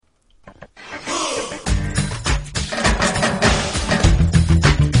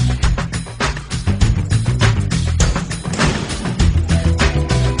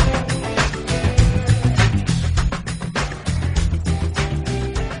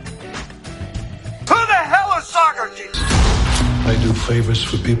do favors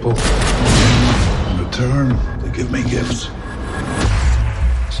for people. In return, they give me gifts.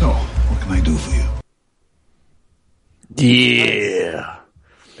 So, what can I do for you? Yeah.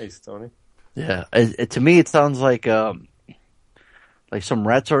 Thanks, Tony. Yeah. To me, it sounds like some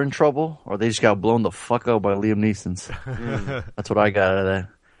rats are in trouble, or they just got blown the fuck out by Liam Neeson's. That's what I got out of that.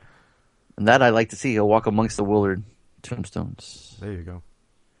 And that I like to see. He'll walk amongst the Willard tombstones. There you go.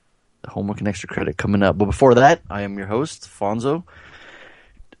 The homework and extra credit coming up. But before that, I am your host, Fonzo.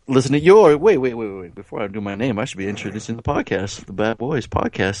 Listen to your... Wait. Before I do my name, I should be introducing the podcast, the Bad Boys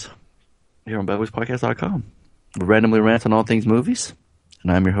Podcast, here on badboyspodcast.com. We randomly rant on all things movies.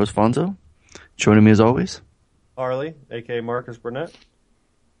 And I'm your host, Fonzo. Joining me as always... Harley, a.k.a. Marcus Burnett.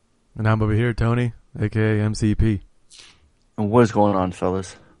 And I'm over here, Tony, a.k.a. MCP. And what is going on,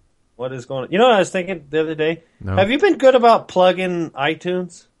 fellas? What is going on? You know what I was thinking the other day? No. Have you been good about plugging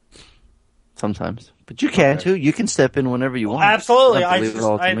iTunes? Sometimes. But you can, too. You can step in whenever you want. Absolutely. You don't have to leave it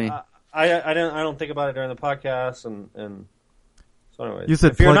all to me. I don't think about it during the podcast. And so anyway, You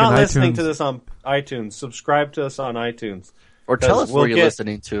said if you're not plug in listening iTunes. to this on iTunes, subscribe to us on iTunes. Or tell us where you're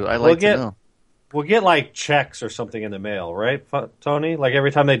listening to. I like to know. We'll get like checks or something in the mail, right, Tony? Like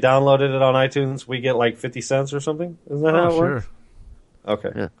every time they downloaded it on iTunes, we get like 50 cents or something? Isn't that how it works? Sure.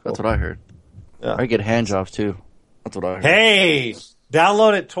 Okay. Yeah, that's what I heard. Yeah. I get hand jobs, too. That's what I heard. Hey!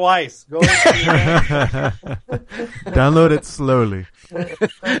 Download it twice. Go Download it slowly.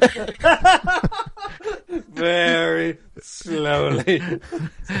 Very slowly.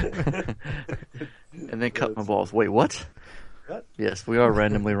 And then cut my balls. Wait, what? What? Yes, we are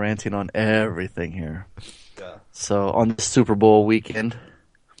randomly ranting on everything here. Yeah. So, on the Super Bowl weekend,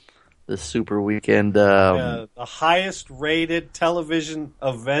 the Super Weekend... The highest rated television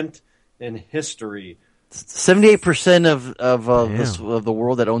event in history. 78% of the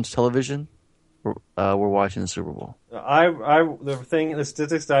world that owns television were watching the Super Bowl. The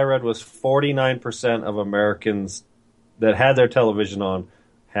statistics that I read was 49% of Americans that had their television on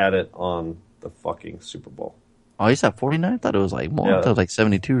had it on the fucking Super Bowl. Oh, you said 49? I thought it was like more. Yeah. I thought it was like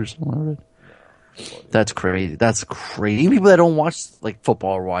 72 or something. I read. That's crazy. That's crazy. Even people that don't watch like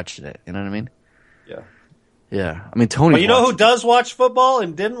football are watching it. You know what I mean? Yeah. Yeah. I mean, Tony. But you know who does watch football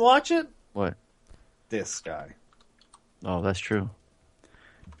and didn't watch it? What? This guy. Oh, that's true.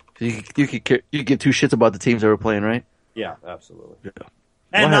 You could give two shits about the teams that were playing, right? Yeah, absolutely. Yeah.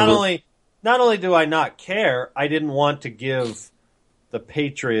 And Well, not only do I not care, I didn't want to give the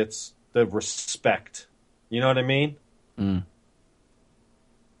Patriots the respect. You know what I mean? Mm.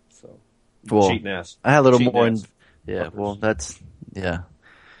 So, Well, cheating ass. I had a little Cheating more. ass. Yeah. Well,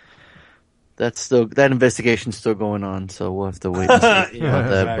 that investigation's still going on, so we'll have to wait and see Yeah, about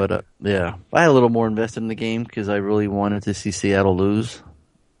that. exactly. But yeah, I had a little more invested in the game because I really wanted to see Seattle lose,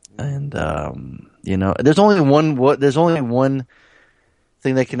 and there's only one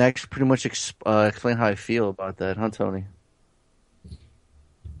thing that can actually pretty much explain how I feel about that, huh, Tony?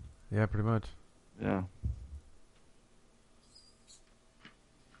 Yeah, pretty much. Yeah.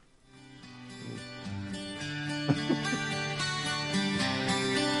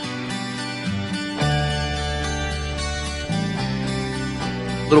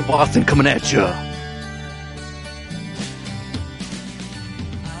 Little Boston coming at you.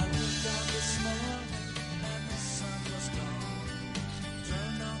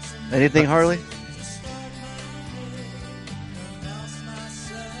 Anything, Harley?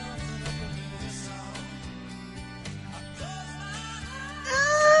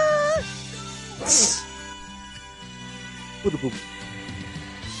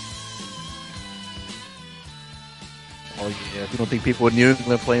 Oh yeah! If you don't think people in New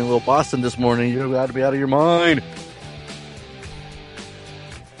England are playing Little Boston this morning, you've got to be out of your mind.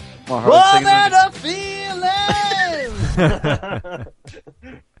 Come on, Harley, sing it.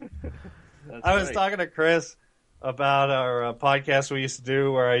 I was talking to Chris about our podcast we used to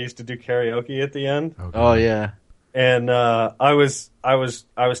do, where I used to do karaoke at the end, Okay. Oh yeah. and I was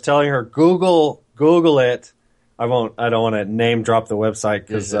telling her Google it. I don't want to name drop the website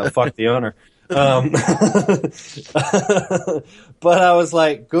because fuck the owner. But I was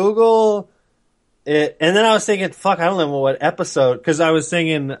like, Google it, and then I was thinking, fuck, I don't know what episode, because I was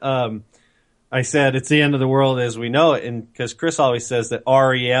singing. I said it's the end of the world as we know it, and because Chris always says that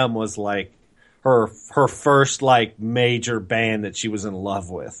REM was like her first like major band that she was in love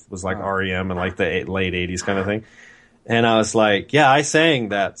with was like REM in like the late 80s kind of thing. And I was like, yeah, I sang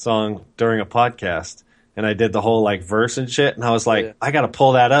that song during a podcast, and I did the whole like verse and shit, and I was like, I got to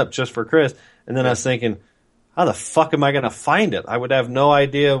pull that up just for Chris. And then I was thinking, how the fuck am I going to find it? I would have no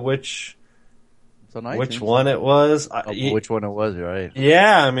idea which one it was. Which one it was, right?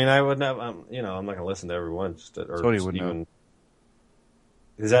 Yeah, I mean, I wouldn't have. I'm not going to listen to every one. Tony would know.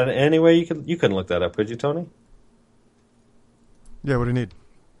 Is that any way you couldn't look that up, could you, Tony? Yeah, what do you need?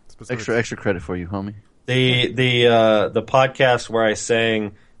 Specifics. Extra credit for you, homie. The podcast where I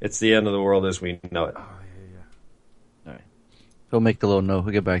sang "It's the End of the World as We Know It." Oh, yeah. All right. He'll make the little note.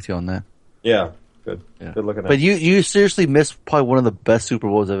 He'll get back to you on that. Yeah, good. Yeah. Good looking at But you seriously missed probably one of the best Super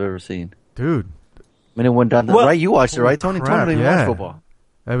Bowls I've ever seen. Dude. I mean, it went down. Well, right? You watched it, right, Tony? crap, Tony didn't yeah. watch football.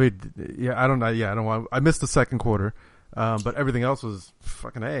 I mean, yeah, I don't know. Yeah, I don't want. I missed the second quarter, but everything else was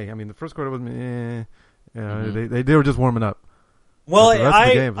fucking A. I mean, the first quarter was, they were just warming up. Well, But the rest of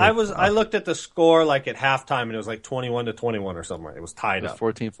the game I looked at the score like at halftime, and it was like 21-21 or something. It was tied It was up.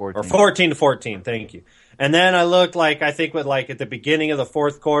 14-14. Or 14-14, thank you. And then I looked I think at the beginning of the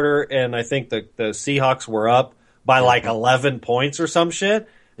fourth quarter, and I think the Seahawks were up by like 11 points or some shit.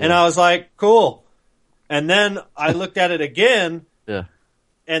 Yeah. And I was like, cool. And then I looked at it again. Yeah.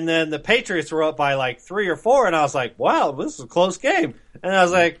 And then the Patriots were up by like 3 or 4, and I was like, wow, this is a close game. And I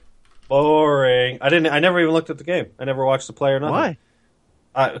was like, boring. I never even looked at the game. I never watched the play or nothing.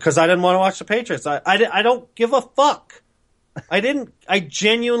 Why? Because I didn't want to watch the Patriots. I don't give a fuck. I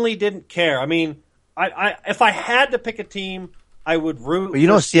genuinely didn't care. I mean, I if I had to pick a team, I would root. Well, you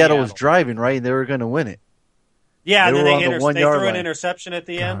know, for Seattle was driving, right? And they were going to win it. Yeah, and then were on the they 1 threw yard an line. interception at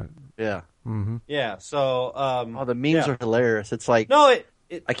the end. Yeah. Mm-hmm. Yeah, so Oh, the memes are hilarious. It's like no,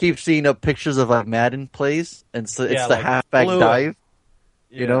 I keep seeing up pictures of like Madden plays, and so it's the like halfback blew dive.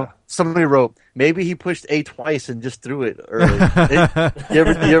 Yeah. You know, somebody wrote maybe he pushed A twice and just threw it early. you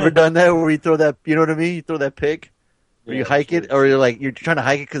ever done that where you throw that? You know what I mean? You throw that pick, or you hike it, or you're trying to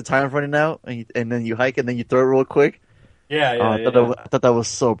hike it because time's running out, and then you hike it, and then you throw it real quick. Yeah, I thought that was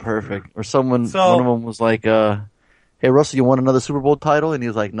so perfect. Or one of them was like, "Hey Russell, you want another Super Bowl title?" And he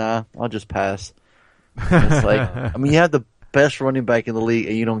was like, "Nah, I'll just pass." And it's like, I mean, you have the best running back in the league,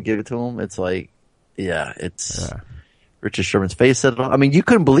 and you don't give it to him. It's like, Richard Sherman's face said it all. I mean, you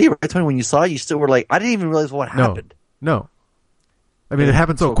couldn't believe it, right, Tony? When you saw it, you still were like, I didn't even realize what happened. No. I mean, it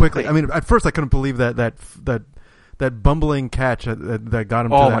happened so quickly. I mean, at first I couldn't believe that bumbling catch that got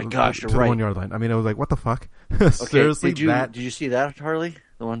him to the 1 yard line. I mean, I was like, what the fuck? Seriously? Did you see that, Harley?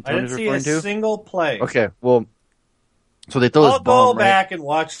 The one I Tony's didn't see referring a to? single play. Okay, well, so they throw this I'll bomb, go back and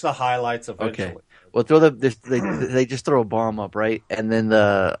watch the highlights eventually. Okay. Well, they just throw a bomb up, right? And then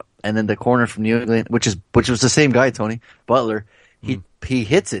the corner from New England, which was the same guy, Tony Butler, he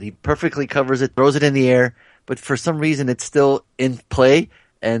hits it. He perfectly covers it, throws it in the air, but for some reason it's still in play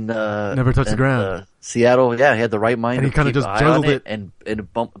and never touched the ground. Seattle, he had the right mind. And he kind of just juggled it and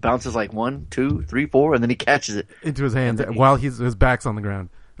it bounces like 1, 2, 3, 4, and then he catches it into his hands while his back's on the ground.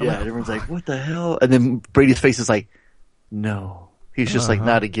 Everyone's like, "What the hell?" And then Brady's face is like, "No." He's just like,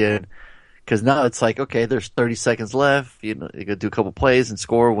 "Not again." Because now it's like, okay, there's 30 seconds left. You gotta do a couple plays and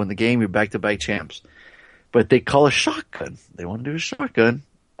score, win the game. You're back-to-back champs. But they call a shotgun. They want to do a shotgun.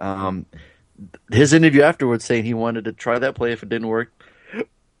 His interview afterwards saying he wanted to try that play. If it didn't work,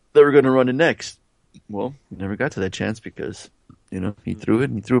 they were going to run it next. Well, he never got to that chance because, he threw it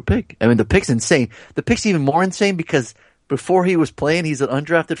and he threw a pick. I mean, the pick's insane. The pick's even more insane because before he was playing, he's an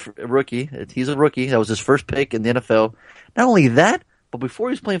undrafted rookie. He's a rookie. That was his first pick in the NFL. Not only that, but before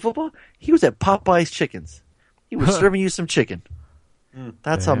he was playing football, he was at Popeye's Chickens. He was serving you some chicken.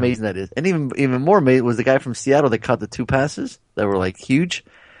 That's how amazing that is. And even more amazing was the guy from Seattle that caught the 2 passes that were like huge.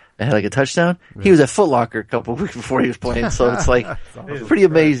 That had like a touchdown. Yeah. He was at Foot Locker a couple of weeks before he was playing. So it's like pretty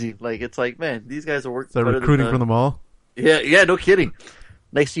amazing. Like it's like, man, these guys are working. Is that recruiting from the mall? Yeah, no kidding.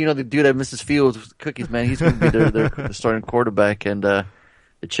 Next thing you know, the dude at Mrs. Fields with cookies, man, he's going to be their starting quarterback, and the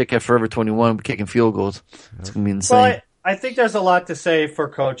chick at Forever 21 kicking field goals. It's going to be insane. Well, I think there's a lot to say for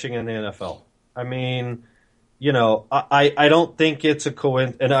coaching in the NFL. I mean, I don't think it's a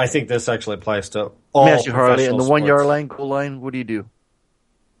coincidence, and I think this actually applies to all. Let me ask you, Harley, in the 1 yard sports. line, goal line, what do you do?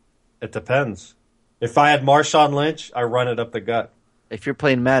 It depends. If I had Marshawn Lynch, I run it up the gut. If you're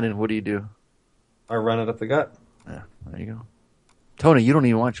playing Madden, what do you do? I run it up the gut. Yeah, there you go. Tony, you don't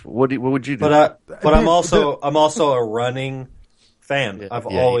even watch. What would you do? But I'm also a running fan. I've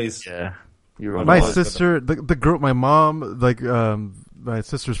always my sister, the girl, my mom, like my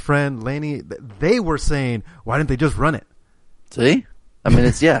sister's friend Lainey, they were saying, why didn't they just run it? See, I mean,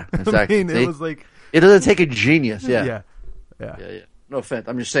 it's exactly. I mean, it was like it doesn't take a genius. Yeah. No offense.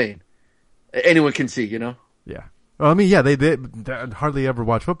 I'm just saying, anyone can see. Yeah. Well, I mean, yeah, they hardly ever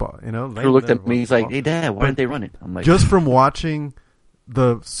watch football. He looked at me. He's like, "Hey, Dad, why didn't they run it?" I'm like, just from watching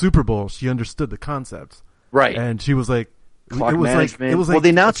the Super Bowl, she understood the concepts, right? And she was like, "Clock management." Well, the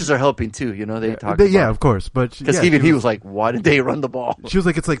announcers are helping too. They talk. Of course, but because he was like, "Why did they run the ball?" She was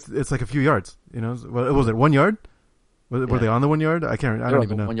like, "It's like a few yards." What was it? 1 yard? Were they on the 1 yard? I don't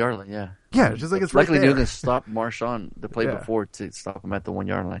even know. 1 yard line, yeah. Yeah, it's just like it's luckily right there. they're going to stop Marshawn the play before to stop him at the 1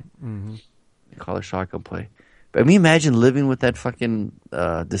 yard line. Mm-hmm. They call it shotgun play. But I mean, imagine living with that fucking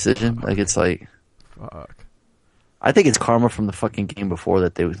decision. Like it's like, fuck. I think it's karma from the fucking game before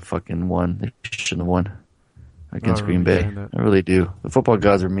that they fucking won. They shouldn't have won against Green Bay. I really do. The football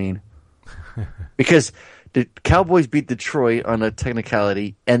gods are mean because the Cowboys beat Detroit on a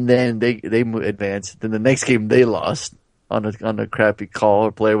technicality, and then they advanced. Then the next game they lost on a crappy call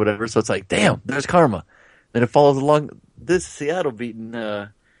or play or whatever. So it's like, damn, there's karma. Then it follows along. This Seattle beating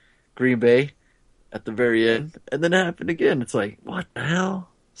Green Bay at the very end, and then it happened again. It's like, what the hell?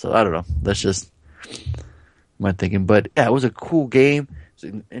 So I don't know. That's just my thinking. But yeah, it was a cool game.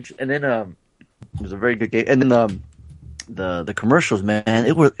 And then it was a very good game. And then the commercials, man,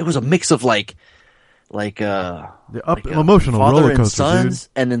 it was a mix of like emotional father roller coaster, and sons,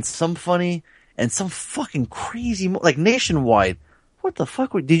 dude. and then some funny and some fucking crazy, like Nationwide. What the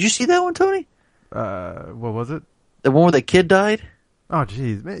fuck? Did you see that one, Tony? What was it? The one where the kid died? Oh,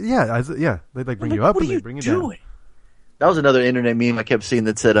 jeez. Yeah. They like bring you up and they bring you down. That was another internet meme I kept seeing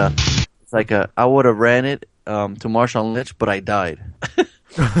that said, it's like, I would have ran it to Marshawn Lynch, but I died.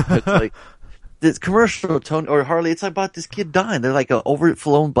 It's like, this commercial, Tony, or Harley, it's about this kid dying. They're like an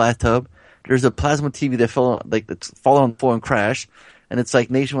overflowing bathtub. There's a plasma TV that that's fallen on the floor and crashed. And it's like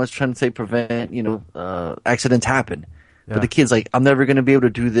Nationwide's trying to say prevent, accidents happen. Yeah. But the kid's like, I'm never going to be able to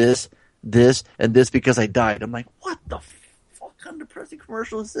do this, and this because I died. I'm like, what the fuck kind of depressing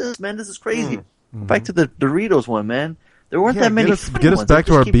commercial is this, man? This is crazy. Mm-hmm. Back to the Doritos one, man. There weren't that many. Get us back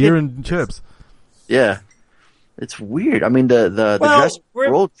to our beer and chips. Yeah. It's weird. I mean, the Jurassic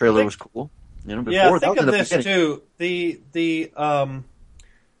World trailer was cool. Before, think of this too.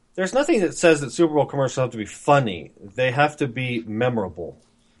 There's nothing that says that Super Bowl commercials have to be funny. They have to be memorable.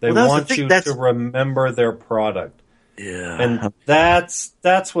 They want you to remember their product. Yeah. And that's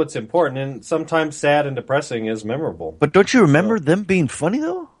what's important. And sometimes sad and depressing is memorable. But don't you remember them being funny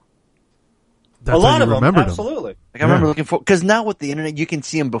though? A lot of them, absolutely. Like I remember looking for, because now with the internet you can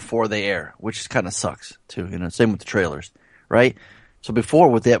see them before they air, which kind of sucks too. Same with the trailers, right? So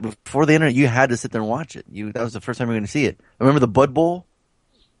before the internet, you had to sit there and watch it. That was the first time you were going to see it. Remember the Bud Bowl?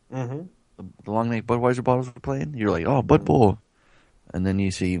 Mm-hmm. The long neck Budweiser bottles were playing. You're like, oh, Bud Bowl, and then you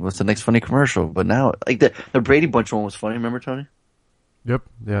see what's the next funny commercial. But now, like the Brady Bunch one was funny. Remember, Tony? Yep.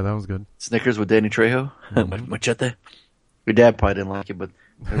 Yeah, that was good. Snickers with Danny Trejo, Machete. Your dad probably didn't like it, but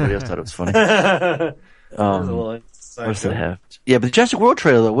everybody else thought it was funny. What does it have? Yeah, but the Jurassic World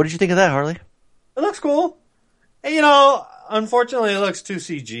trailer, though, what did you think of that, Harley? It looks cool. And, unfortunately, it looks too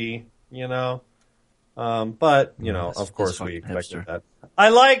CG, But, of course we expected that. I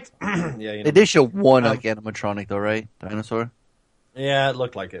liked... They did show one, animatronic, though, right? Dinosaur? Yeah, it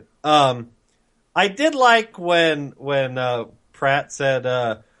looked like it. I did like when Pratt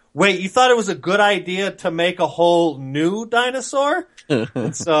said, wait, you thought it was a good idea to make a whole new dinosaur?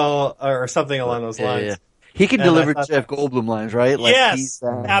 Or something along those lines. Yeah. He can deliver Jeff Goldblum lines, right? Like, yes,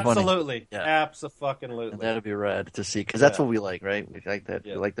 absolutely. Yeah. Abso-fucking-lutely. That'd be rad to see, because that's what we like, right? We like that.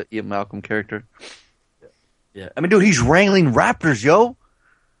 Yeah. We like the Ian Malcolm character. Yeah. I mean, dude, he's wrangling raptors, yo.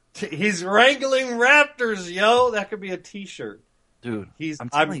 He's wrangling raptors, yo. That could be a T-shirt. Dude,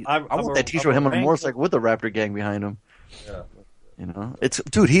 I want that T-shirt with him on a motorcycle with a raptor gang behind him. Yeah.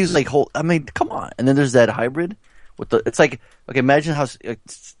 He's like come on. And then there's that hybrid it's like, okay, imagine how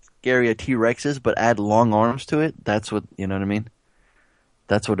scary a T-Rex is, but add long arms to it. That's what, you know what I mean?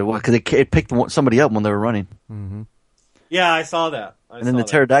 That's what it was. Because it picked somebody up when they were running. Mm-hmm. Yeah, I saw that. And then the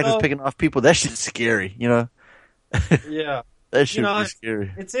pterodactyl's picking off people. That shit's scary, Yeah. That shit is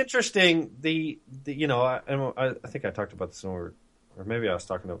scary. It's interesting. I think I talked about this or maybe I was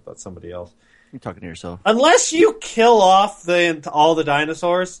talking about somebody else. You're talking to yourself. Unless you kill off all the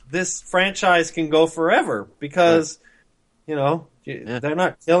dinosaurs, this franchise can go forever because, they're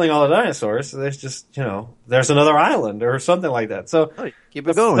not killing all the dinosaurs. There's just, there's another island or something like that. So keep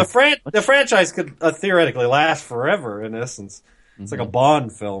it going. The franchise could theoretically last forever in essence. It's like a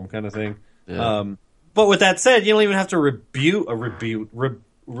Bond film kind of thing. Yeah. But with that said, you don't even have to reboot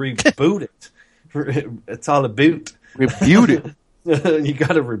it. It's all a boot. Reboot it. You got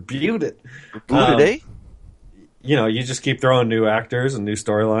to reboot it. Reboot it, eh? You just keep throwing new actors and new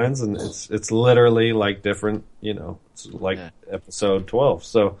storylines, and it's literally like different. It's like episode 12.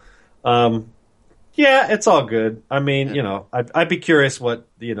 So, it's all good. I mean, I'd be curious what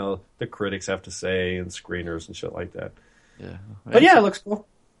the critics have to say and screeners and shit like that. Yeah, but it looks cool.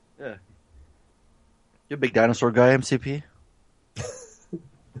 Yeah, you're a big dinosaur guy, MCP.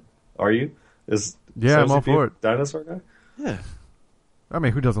 Are you? I'm all for it. Dinosaur guy? Yeah. I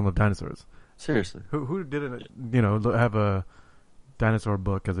mean, who doesn't love dinosaurs? Seriously. Who didn't, have a dinosaur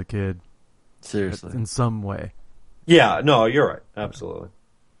book as a kid? Seriously. In some way. Yeah, no, you're right. Absolutely.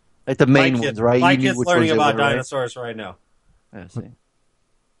 Like the main ones, right? My kid's learning about dinosaurs right now. I see.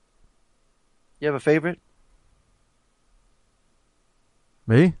 You have a favorite?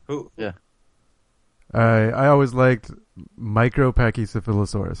 Me? Who? Yeah. I always liked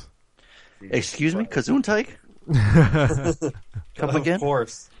Micropachycephalosaurus. Excuse me? Gesundheit? Come again? Of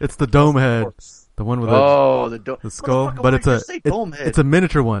course. It's the dome head. The one with the skull. But it's a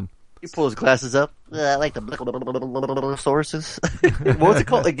miniature one. He pulls his glasses up. I like the sources. What was it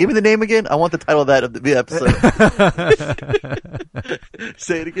called? Like, give me the name again. I want the title of that of the episode.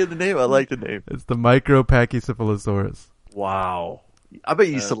 Say it again. The name. I like the name. It's the Micropachycephalosaurus. Wow. I bet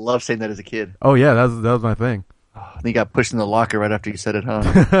you used to love saying that as a kid. Oh yeah, that was my thing. And you got pushed in the locker right after you said it, huh?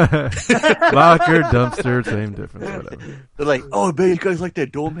 Locker, dumpster, same difference. Whatever. They're like, "Oh, man, you guys like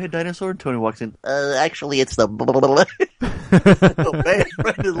that dome head dinosaur?" And Tony walks in. Actually, it's the. Oh man,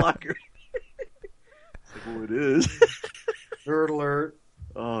 right in his locker. It's like, it is. Nerd alert.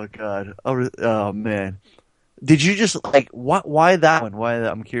 Oh god. Oh man. Did you just like why that one? Why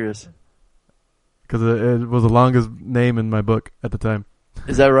that? I'm curious. Because it was the longest name in my book at the time.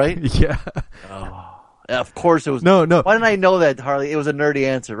 Is that right? Yeah. Oh. Of course it was. No. Why didn't I know that, Harley? It was a nerdy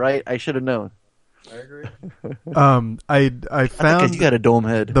answer, right? I should have known. I agree. I found you got a dome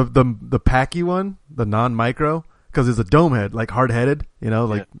head. The packy one, the non-micro, because it's a dome head, like hard-headed,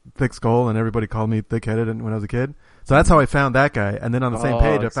 thick skull, and everybody called me thick-headed when I was a kid. So that's how I found that guy. And then on the same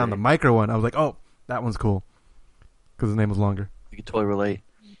page, I found the micro one. I was like, oh, that one's cool, because his name was longer. You can totally relate.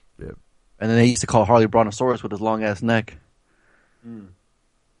 Yeah. And then they used to call Harley Brontosaurus with his long-ass neck. Mm.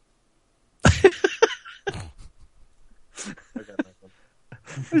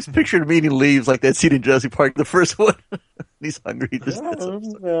 I just pictured him eating leaves like that scene in Jurassic Park, the first one. He's hungry. He just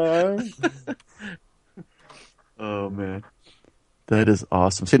Oh, man. That is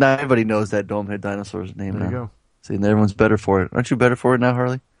awesome. See, now everybody knows that dome head dinosaur's name there now. You go. See, and everyone's better for it. Aren't you better for it now,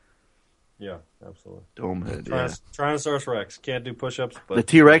 Harley? Yeah, absolutely. Dome head, Tyrannosaurus Rex. Can't do push-ups. But the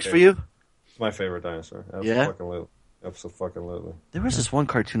T-Rex for you? It's my favorite dinosaur. Yeah? Absolutely. There was this one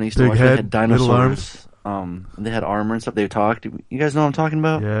cartoon I used to watch head, that had dinosaurs. And they had armor and stuff. They talked. You guys know what I'm talking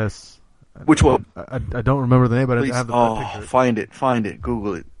about? Yes. Which one? I don't remember the name, but Please. I have the picture. Find it.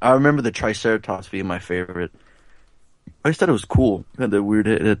 Google it. I remember the Triceratops being my favorite. I just thought it was cool. It had the weird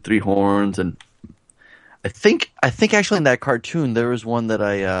head, it had 3 horns, and I think actually in that cartoon there was one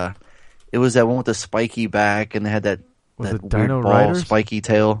that it was that one with the spiky back, and they had that weird Dino ball, Riders? spiky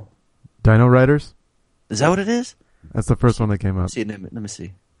tail. Dino Riders? Is that what it is? That's the first one that came up. Let me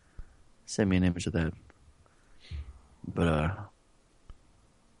see. Send me an image of that. But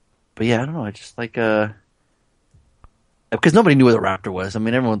yeah, I don't know. I just like because nobody knew what a raptor was. I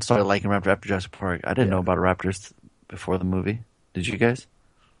mean, everyone started liking raptor after Jurassic Park. I didn't know about raptors before the movie. Did you guys?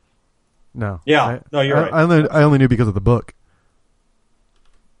 No. Yeah. No, you're right. I only knew because of the book.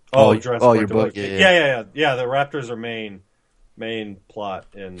 Jurassic Park, your book. Yeah. The raptors are main plot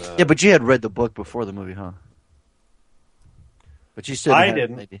in. Yeah, but you had read the book before the movie, huh? But you said I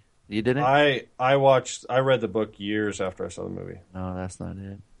didn't. Maybe. You didn't? I read the book years after I saw the movie. No, that's not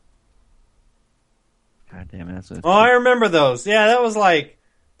it. God damn it! I remember those. Yeah,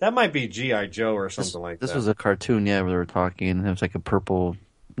 that might be G.I. Joe or something like that. This was a cartoon, where they were talking, and it was like a purple,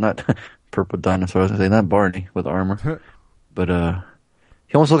 not purple dinosaur. I was gonna say not Barney with armor, but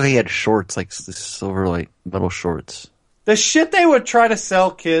he almost looked like he had shorts, like this silver, like metal shorts. The shit they would try to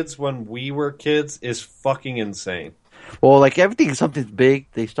sell kids when we were kids is fucking insane. Well, like everything, something's big,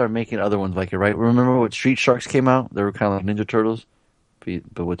 they start making other ones like it, right? Remember when Street Sharks came out? They were kind of like Ninja Turtles,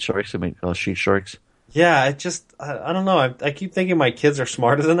 but with sharks, they make Street Sharks. Yeah, I don't know. I keep thinking my kids are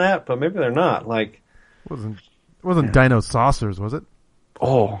smarter than that, but maybe they're not. Like, wasn't Dino Saucers, was it?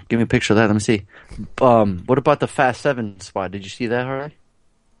 Oh, give me a picture of that. Let me see. What about the Fast 7 spot? Did you see that, Harley?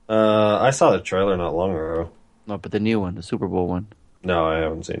 I saw the trailer not long ago. No, but the new one, the Super Bowl one. No, I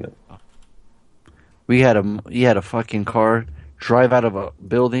haven't seen it. He had a fucking car drive out of a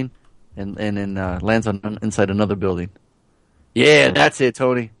building and lands inside another building. Yeah, that's it,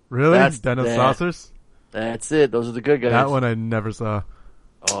 Tony. Really? Dino Saucers? That's it. Those are the good guys. That one I never saw.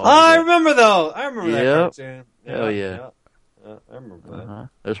 Oh, I remember though. I remember that cartoon. Hell yeah. I remember that.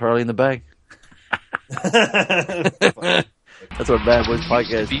 There's Harley in the bag. That's our Bad Boys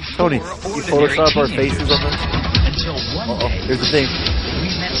podcast. Tony, you Photoshop our faces on this? Until one day, here's the thing. we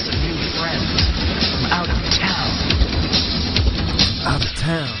met some new friends from out of town. Out of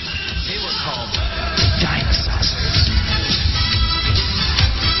town. They were called Dinosaurs.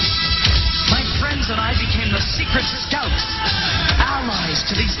 My friends and I became the secret scouts, allies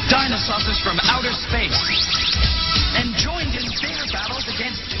to these dinosaurs from outer space, and joined in their battles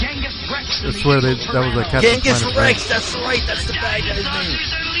against Genghis Rex Rex. I swear that was like Captain Genghis Planet Rex, that's right, that's the bad guy's name.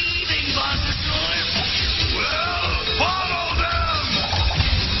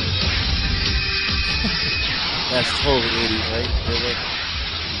 That's totally 80s, right?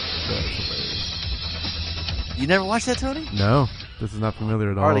 That's hilarious. You never watched that, Tony? No, this is not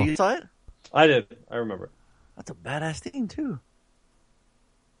familiar at all. Harley, you saw it? I did. I remember. That's a badass thing, too.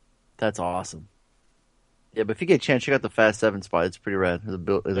 That's awesome. Yeah, but if you get a chance, check out the Fast 7 spot. It's pretty rad.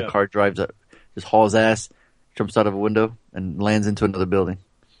 There's a car drives up, just hauls ass, jumps out of a window, and lands into another building.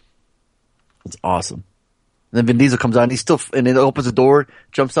 It's awesome. And then Vin Diesel comes out, and and it opens the door,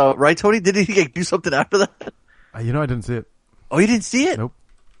 jumps out. Right, Tony? Did he do something after that? I didn't see it. Oh, you didn't see it? Nope.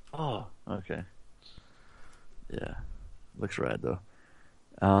 Oh, okay. Yeah. Looks rad, though.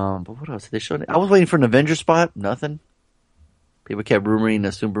 But what else? They showed. I was waiting for an Avenger spot. Nothing. People kept rumoring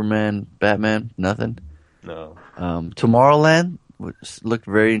a Superman, Batman. Nothing. No. Tomorrowland looked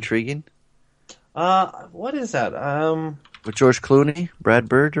very intriguing. What is that? With George Clooney, Brad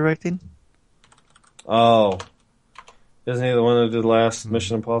Bird directing. Oh. Isn't he the one that did last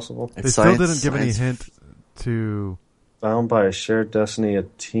Mission Impossible? They still didn't give any hint to... Bound by a shared destiny, a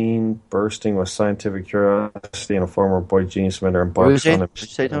teen bursting with scientific curiosity and a former boy genius mentor embarks on a...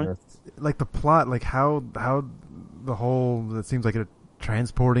 Like the plot, like how the whole... It seems like a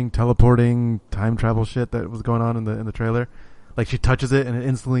transporting, teleporting, time travel shit that was going on in the trailer. Like she touches it and it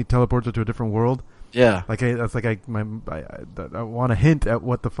instantly teleports her to a different world. Yeah. Like that's like I want a hint at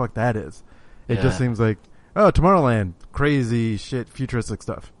what the fuck that is. It just seems like, oh, Tomorrowland, crazy shit, futuristic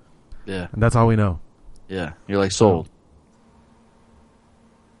stuff. Yeah. And that's all we know. Yeah. You're like sold.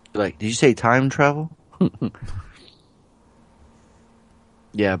 Like, did you say time travel? But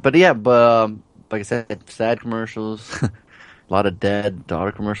like I said, sad commercials, a lot of dad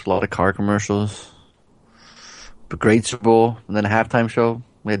daughter commercials, a lot of car commercials, but great Super Bowl, and then a halftime show.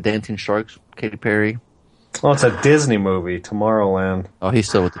 We had Dancing Sharks, Katy Perry. Oh, it's a Disney movie, Tomorrowland. Oh, he's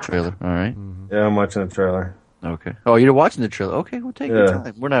still with the trailer. All right. Yeah, I'm watching the trailer. Okay. Oh, you're watching the trailer. Okay, we'll take your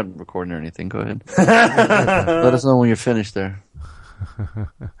time. We're not recording or anything. Go ahead. Let us know when you're finished there.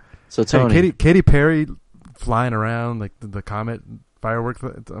 So Tony, hey, Katy Perry flying around like the comet fireworks for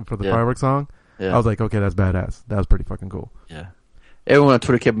the fireworks song. Yeah. I was like, okay, that's badass. That was pretty fucking cool. Yeah. Everyone on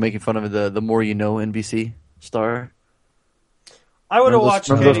Twitter kept making fun of the More You Know NBC star. I would have watched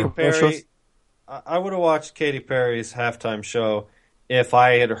Katy Perry. I would have watched Katy Perry's halftime show if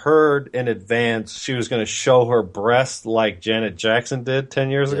I had heard in advance she was going to show her breast like Janet Jackson did 10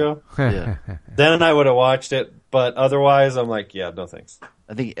 years ago. Yeah. Then I would have watched it, but otherwise I'm like, yeah, no thanks.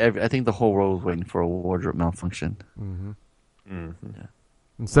 I think the whole world was waiting for a wardrobe malfunction. Mm-hmm. Mm-hmm. Yeah.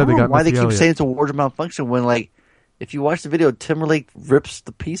 Instead, they got why Missy they keep Elliott. saying it's a wardrobe malfunction when, like, if you watch the video, Timberlake rips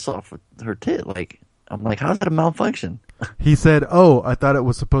the piece off with her tit. Like, I'm like, how's that a malfunction? He said, "Oh, I thought it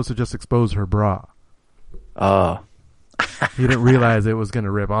was supposed to just expose her bra." Oh. He didn't realize it was going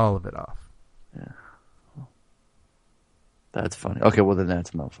to rip all of it off. Yeah. That's funny. Okay, well then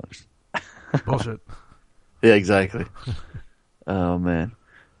that's a malfunction. Bullshit. Yeah, exactly. Oh man.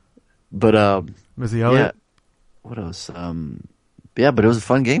 But Missy Elliott. Yeah. What else? Yeah, but it was a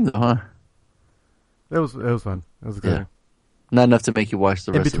fun game though, huh? It was fun. It was good. Yeah. Not enough to make you watch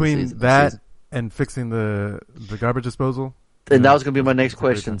the rest In between of the season. that and fixing the garbage disposal. And that was going to be my next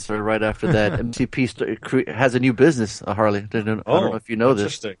question, sir. Right after that, MCP has a new business, Harley. I don't know if you know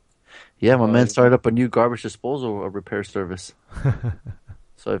this. Yeah, my man started up a new garbage disposal repair service.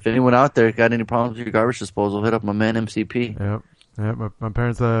 So if anyone out there got any problems with your garbage disposal, hit up my man MCP. Yep. My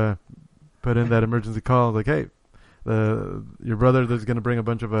parents put in that emergency call. Like, hey, your brother is going to bring a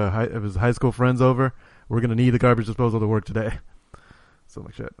bunch of his high school friends over. We're going to need the garbage disposal to work today. So I'm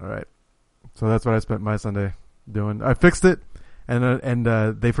like, shit. All right. So that's what I spent my Sunday doing. I fixed it, and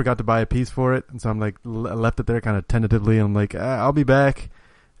they forgot to buy a piece for it, and so I'm like, left it there kind of tentatively. And I'm like, I'll be back.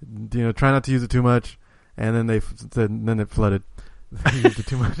 Try not to use it too much. And then they said, and then it flooded. They used it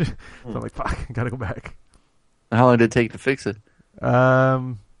too much. So I'm like, fuck, I gotta go back. How long did it take to fix it?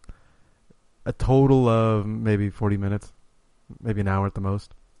 A total of maybe 40 minutes, maybe an hour at the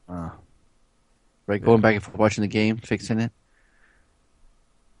most. Right, going back and forth, watching the game, fixing it.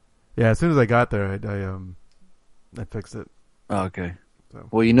 Yeah, as soon as I got there, I fixed it. Oh, okay. So.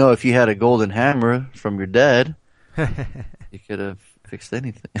 Well, if you had a golden hammer from your dad, you could have fixed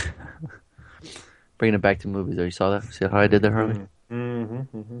anything. Bringing it back to movies, though. You saw that? See how I did that, Harley?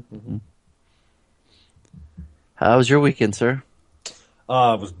 Mm-hmm. How was your weekend, sir? It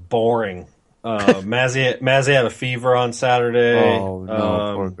was boring. Mazzy had a fever on Saturday. Oh,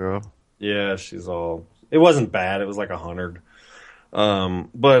 no, poor girl. Yeah, it wasn't bad. It was like 100.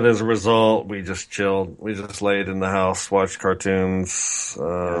 But as a result, we just chilled. We just laid in the house, watched cartoons.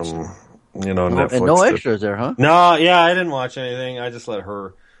 Netflix. And no extras there, huh? No, yeah, I didn't watch anything. I just let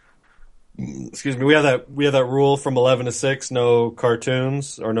her. Excuse me. We have that rule from 11 to 6: no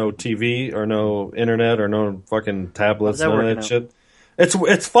cartoons or no TV or no internet or no fucking tablets. None of that shit.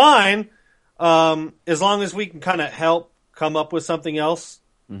 It's fine, as long as we can kind of help come up with something else,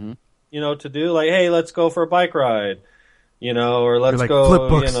 to do. Like, hey, let's go for a bike ride, or let's go, flip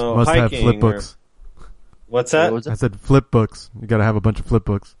books. Must hiking. have flip books. What's that? I said flip books. You got to have a bunch of flip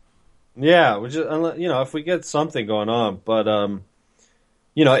books. Yeah, we just if we get something going on, but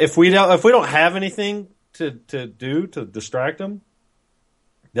if we don't have anything to do to distract them,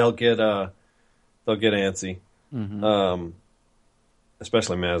 they'll get antsy.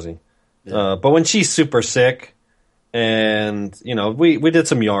 Especially Mazzy. Yeah. But when she's super sick, and we did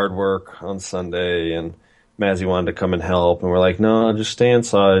some yard work on Sunday, and Mazzy wanted to come and help, and we're like, no, just stay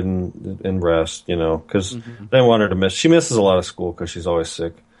inside and rest, because they didn't want her to miss. She misses a lot of school because she's always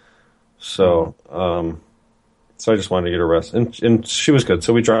sick. So, so I just wanted to get her rest, and she was good.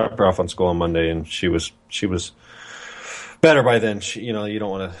 So we dropped her off on school on Monday, and she was better by then. You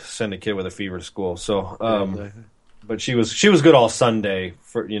don't want to send a kid with a fever to school. So, but she was good all Sunday.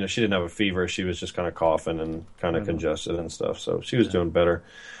 For she didn't have a fever. She was just kind of coughing and kind of congested and stuff. So she was doing better.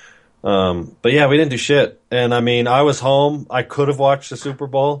 But yeah, we didn't do shit. And I mean, I was home. I could have watched the Super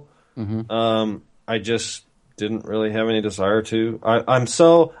Bowl. I just didn't really have any desire to. I'm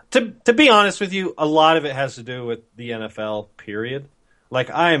so to be honest with you, a lot of it has to do with the NFL. Period. Like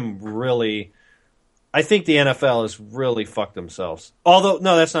I think the NFL has really fucked themselves. Although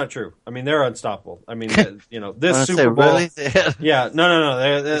no, that's not true. I mean, they're unstoppable. I mean, this Super Bowl. Really? Yeah,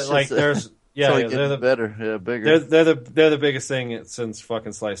 no. They're like there's they're the better, bigger. They're the biggest thing since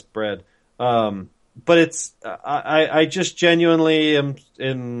fucking sliced bread. But it's I just genuinely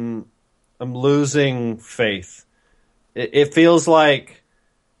am losing faith. It feels like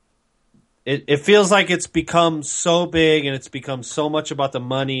it's become so big and it's become so much about the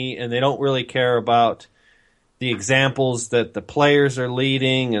money, and they don't really care about the examples that the players are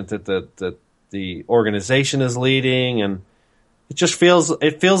leading and that the organization is leading, and it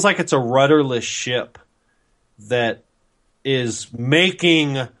feels like it's a rudderless ship that is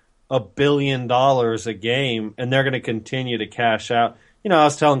making $1 billion a game, and they're going to continue to cash out. I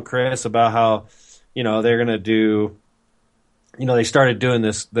was telling Chris about how, they're going to do, they started doing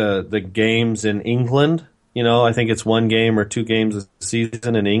the games in England. I think it's 1 game or 2 games a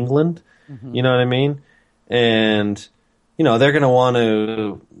season in England. You know what I mean? And, they're going to want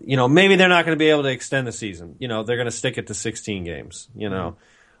to, maybe they're not going to be able to extend the season. They're going to stick it to 16 games,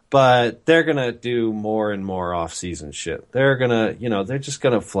 but they're going to do more and more off-season shit. They're going to, they're just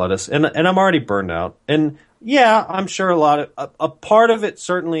going to flood us. And I'm already burned out. And yeah, I'm sure a part of it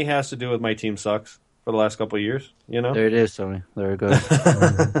certainly has to do with my team sucks for the last couple of years, There it is, Tony. There it goes.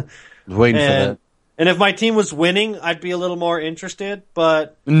 Waiting for that. And if my team was winning, I'd be a little more interested,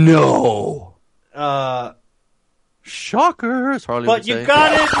 but... No! Shocker, as Harley would say. But you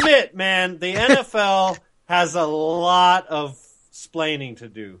gotta admit, man, the NFL has a lot of splaining to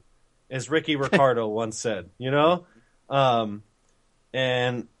do, as Ricky Ricardo once said, And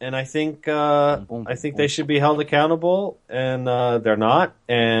I think they should be held accountable, and they're not.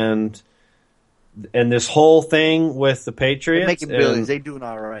 And this whole thing with the Patriots, they're making billions. They doing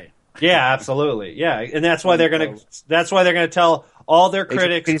all right. Yeah, absolutely. Yeah, and that's why they're gonna tell all their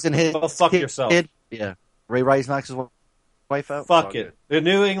critics, "Go fuck yourself." Yeah, Ray Rice knocks his wife out. Fuck it. The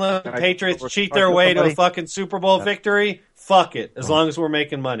New England Patriots cheat their way to a fucking Super Bowl victory. Fuck it, as long as we're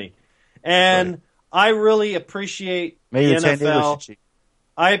making money. And I really appreciate the NFL.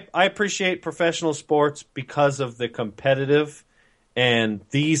 I appreciate professional sports because of the competitive, and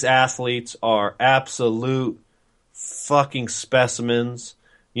these athletes are absolute fucking specimens.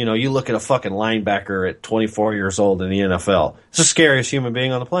 You look at a fucking linebacker at 24 years old in the NFL. It's the scariest human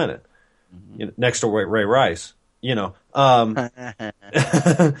being on the planet, next to Ray Rice. You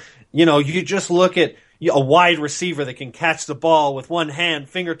just look at a wide receiver that can catch the ball with one hand,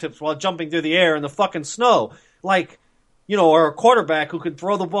 fingertips, while jumping through the air in the fucking snow. Like, or a quarterback who can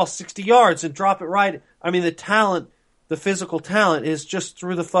throw the ball 60 yards and drop it right. I mean, the physical talent is just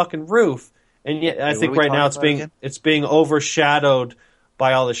through the fucking roof. And yet, I think right now it's being overshadowed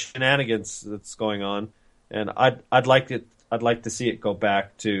by all the shenanigans that's going on. And I'd like to see it go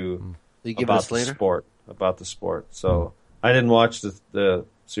back to about the sport. So I didn't watch the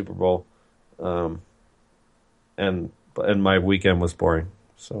Super Bowl, and my weekend was boring.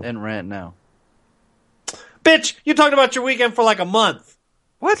 So and rant now. Bitch, you talked about your weekend for like a month.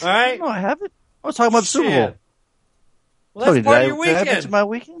 What? All right. No, I haven't. I was talking about the Super Bowl. Well, that's part of your weekend. Did I mention my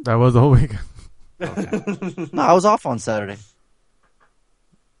weekend? That was the whole weekend. Okay. No, I was off on Saturday.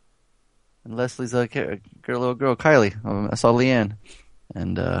 Leslie's little girl, Kylie. I saw Leanne,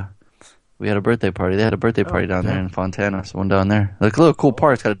 and we had a birthday party. They had a birthday party down there in Fontana. So one down there, like a little cool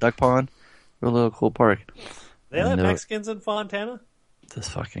park. It's got a duck pond. Real little cool park. They let Mexicans in Fontana? This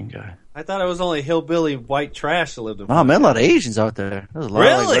fucking guy. I thought it was only hillbilly white trash that lived in Fontana. Oh man, a lot of Asians out there. There's a lot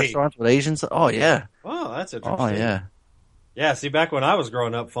of like, restaurants with Asians. Oh yeah. Oh, that's interesting. Oh yeah. Yeah, see, back when I was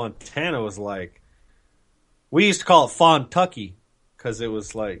growing up, Fontana was like, we used to call it Fontucky because it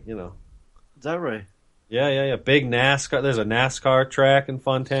was like, you know. Is that right? Yeah. Big NASCAR. There's a NASCAR track in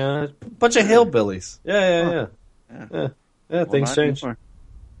Fontana. Bunch of hillbillies. Yeah. Things change.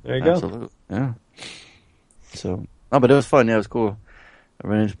 There you go. Absolutely. Yeah. So, but it was fun. Yeah, it was cool. I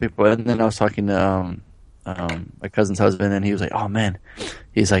ran into people, and then I was talking to my cousin's husband, and he was like, "Oh man,"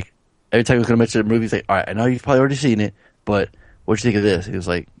 he's like, every time he was going to mention a movie, he's like, "All right, I know you've probably already seen it, but what'd you think of this?" He was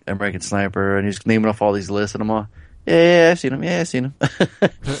like, "American Sniper," and he's naming off all these lists, and I'm all, "Yeah, I've seen him. Yeah, I've seen him."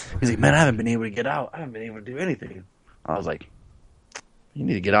 He's like, "Man, I haven't been able to get out. I haven't been able to do anything." I was like, "You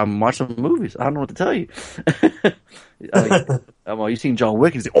need to get out and watch some movies. I don't know what to tell you." I'm all, "You seen John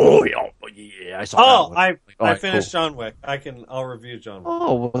Wick?" He's like, "Oh yeah, I saw that one." I finished John Wick. I'll review John Wick.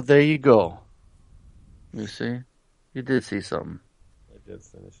 Oh, well, there you go. You see? You did see something. I did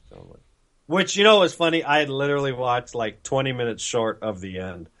finish John Wick. Which, you know, was funny. I had literally watched like 20 minutes short of the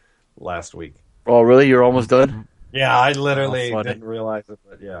end last week. Oh, really? You're almost done? Yeah, I literally didn't realize it,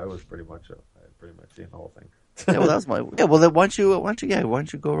 but yeah, I had pretty much seen the whole thing. Yeah, well, that's my. Yeah, well, then why don't you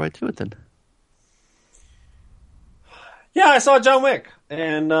go right to it then? Yeah, I saw John Wick,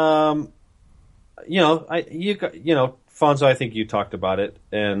 and Fonzo, I think you talked about it,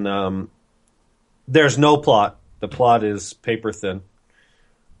 and there's no plot. The plot is paper thin.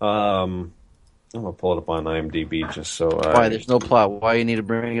 I'm gonna pull it up on IMDb just so. Why? There's no plot. Why you need to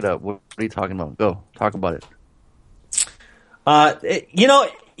bring it up? What are you talking about? Go talk about it. You know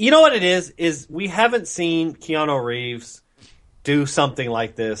what it is we haven't seen Keanu Reeves do something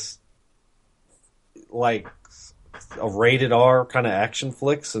like this, like a rated R kind of action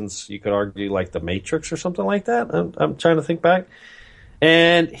flick, since you could argue like The Matrix or something like that. I'm trying to think back,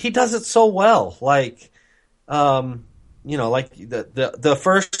 and he does it so well. Like, like the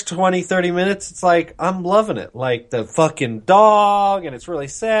first 20-30 minutes, it's like I'm loving it. Like the fucking dog, and it's really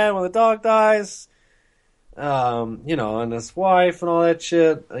sad when the dog dies. And his wife and all that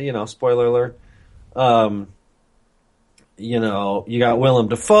shit. Spoiler alert. You got Willem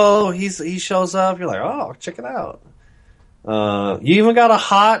Dafoe. He shows up. You're like, oh, check it out. You even got a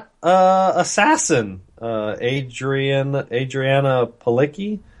hot assassin, Adriana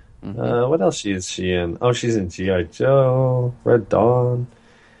Palicki. Mm-hmm. What else is she in? Oh, she's in G.I. Joe, Red Dawn.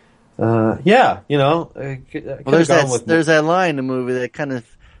 Well, there's that line in the movie that kind of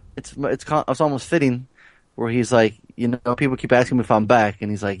it's almost fitting, where he's like, people keep asking me if I'm back, and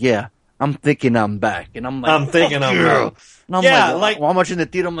he's like, yeah, I'm thinking I'm back, and I'm like, I'm thinking I'm back. And I'm like, how much in the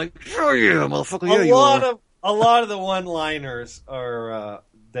theater? I'm like, sure, yeah, motherfucker, yeah, you are. A lot of the one-liners are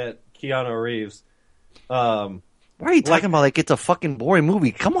that Keanu Reeves. Why are you talking about like it's a fucking boring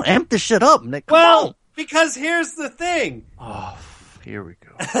movie? Come on, amp this shit up, Nick. Because here's the thing. Oh, here we go.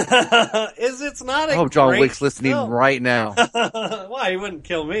 It's not I hope John Wick's listening right now. Why, he wouldn't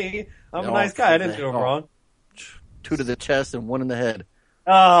kill me. I'm a nice guy. I didn't do him wrong. 2 to the chest and 1 in the head.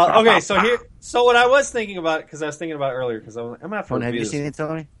 Okay, so what I was thinking about, because I was thinking about it earlier, because I'm after. Have you seen it,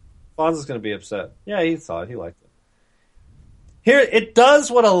 Tony? Fonzo's going to be upset. Yeah, he saw it. He liked it. Here, it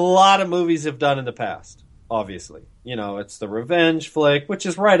does what a lot of movies have done in the past. Obviously, it's the revenge flick, which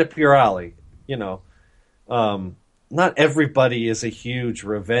is right up your alley. Not everybody is a huge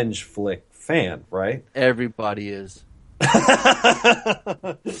revenge flick fan, right? Everybody is.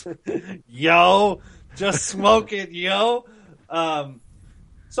 Yo, just smoke it, yo.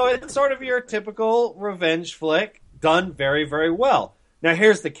 So it's sort of your typical revenge flick, done very, very well. Now,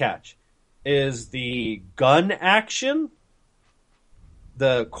 here's the catch. Is the gun action,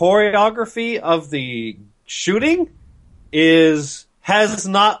 the choreography of the shooting has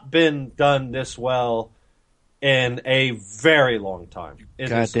not been done this well in a very long time.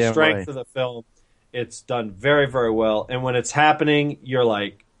 It is the strength of the film. It's done very, very well. And when it's happening, you're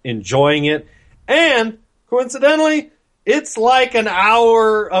like enjoying it. And coincidentally, it's like an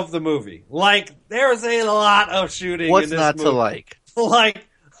hour of the movie. Like, there's a lot of shooting in this movie. What's not to like?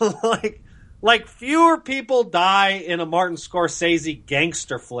 Like fewer people die in a Martin Scorsese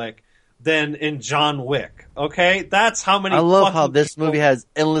gangster flick than in John Wick. Okay? That's how many. I love how this movie has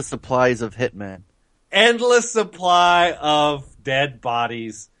endless supplies of hitmen. Endless supply of dead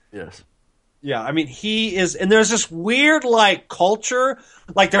bodies. Yes. Yeah, I mean, he is, and there's this weird, like, culture.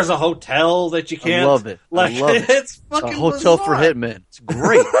 Like, there's a hotel that you can't. I love it. Like, I love it. It's fucking a hotel bizarre. for hitmen. It's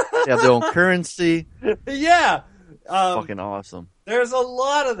great. They have their own currency. Yeah. Fucking awesome. There's a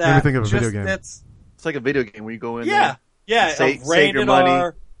lot of that. Made me think of a video game. It's like a video game where you go in Yeah. Yeah. Save your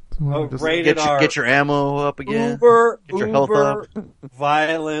money. Rated R. Get your ammo up again. Get your health Uber up.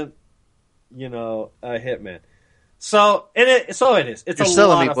 violent, hitman. So it is. It's You're a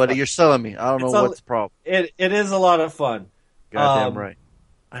selling lot me, of buddy. fun. You're selling me. I don't know what's the problem. It is a lot of fun. Goddamn right.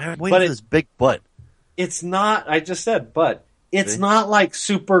 I waited for this big butt. It's not. I just said, but it's not like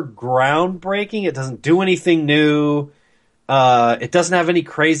super groundbreaking. It doesn't do anything new. It doesn't have any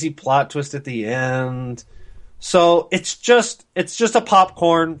crazy plot twist at the end. So it's just a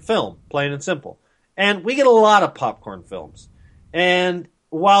popcorn film, plain and simple. And we get a lot of popcorn films. And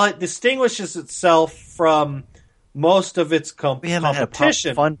while it distinguishes itself from most of its We haven't had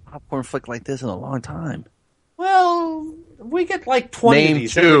competition, a fun popcorn flick like this in a long time. well, we get like 20 Name of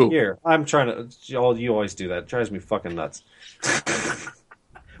these two. every year. I'm trying to. You always do that. It drives me fucking nuts.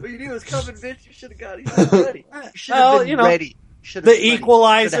 What you knew was coming, bitch. You should have got it. You should have ready. You should Well, have been ready. The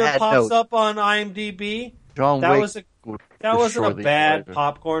Equalizer pops up on IMDb. John That Wick was a would That wasn't a destroy the bad Equalizer.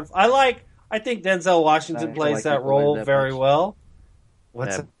 popcorn. I think Denzel Washington I plays like that Equalizer role that very much. well.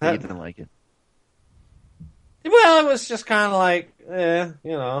 What's Yeah, that? he didn't like it. Well, it was just kind of like,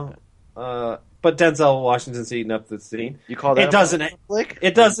 but Denzel Washington's eating up the scene. You call that It doesn't. a flick?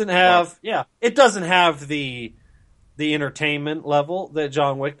 It doesn't have. Yeah, it doesn't have the entertainment level that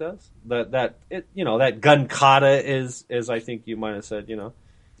John Wick does. That gun kata is I think you might have said, I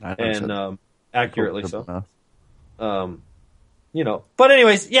never said and accurately so. No. But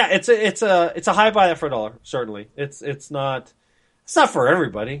anyways, yeah, it's a high buy for $1. Certainly, it's not for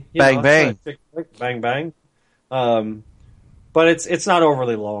everybody. Bang, bang. Bang bang. But it's not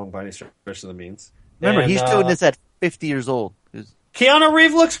overly long by any stretch of the means. Remember, And, he's doing this at 50 years old. Keanu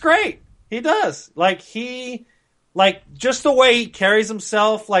Reeves looks great. He does. Just the way he carries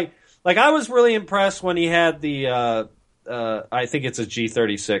himself. Like I was really impressed when he had the I think it's a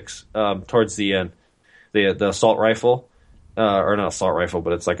G36 towards the end, the assault rifle, or not assault rifle,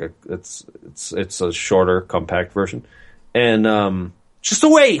 but it's like it's a shorter, compact version, and just the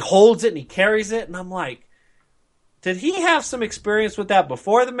way he holds it and he carries it, and I'm like, did he have some experience with that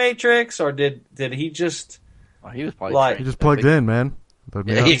before the Matrix, or did he just? Oh, he was probably He just plugged in, man.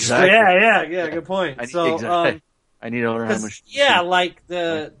 Yeah, exactly. Yeah, good point. I need to learn how much.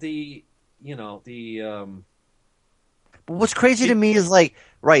 But what's crazy to me is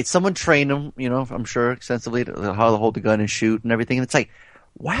someone trained him, I'm sure extensively how to hold the gun and shoot and everything. And it's like,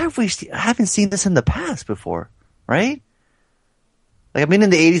 why have we haven't seen this in the past before, right? Like, I mean, in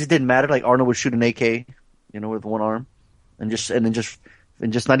the 80s, it didn't matter. Like, Arnold would shoot an AK, with one arm, and just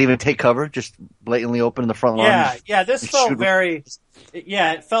not even take cover, just blatantly open in the front line. Yeah. This felt very.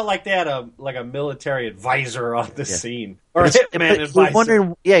 Yeah, it felt like they had a military advisor on the scene or a hitman advisor. But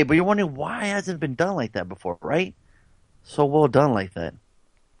you're wondering why hasn't it been done like that before, right? So well done like that.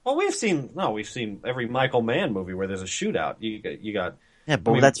 Well, we've seen every Michael Mann movie where there's a shootout. You got. Yeah,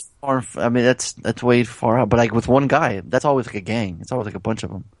 but that's far. I mean, that's way far out. But like with one guy, that's always like a gang. It's always like a bunch of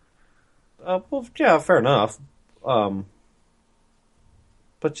them. Well, yeah, fair enough. But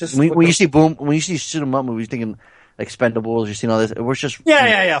just when you see shoot 'em up movies, thinking Expendables, you've seen all this. We're just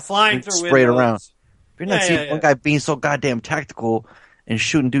flying through sprayed windows. around. If you're not seeing one guy being so goddamn tactical and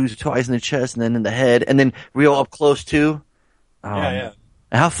shooting dudes twice in the chest and then in the head and then real up close too. And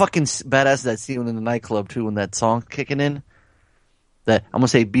how fucking badass is that scene in the nightclub too when that song kicking in? That I'm gonna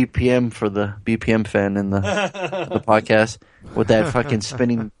say BPM for the BPM fan in the podcast with that fucking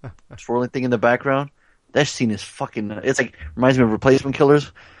spinning swirling thing in the background. That scene is fucking. It's like reminds me of Replacement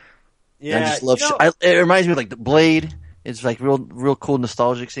Killers. Yeah, I just love. It reminds me of like the Blade. It's like real cool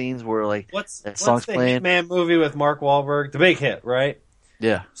nostalgic scenes where what's that song's the playing. Hitman movie with Mark Wahlberg, The Big Hit, right?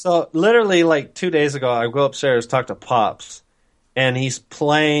 Yeah. So literally 2 days ago, I go upstairs, talk to Pops, and he's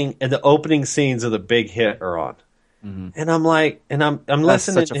playing, and the opening scenes of The Big Hit are on. Mm-hmm. And I'm like, and I'm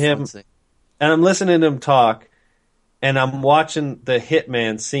listening to him, and I'm listening to him talk, and I'm watching the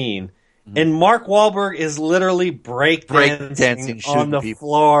Hitman scene, and Mark Wahlberg is literally breakdancing on the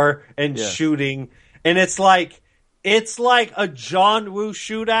floor and shooting, and it's like a John Woo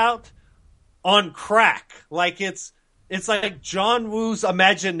shootout on crack. Like it's like John Woo's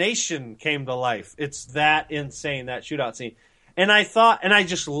imagination came to life. It's that insane, that shootout scene. And I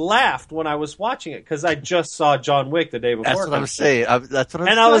just laughed when I was watching it because I just saw John Wick the day before. That's what I'm saying.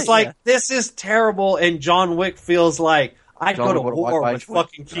 I was like, this is terrible. And John Wick feels like I'd go to war with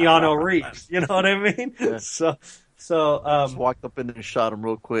fucking Keanu Reeves. You know what I mean? Yeah. So just walked up in and shot him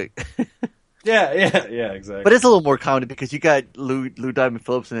real quick. Yeah, exactly. But it's a little more comedy because you got Lou Diamond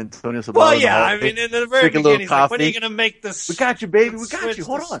Phillips and Antonio Sabalo. Well, yeah, I mean, in the very Drink a little beginning, he's like, when are you coffee. going to make this? We got you, baby. We switch got you.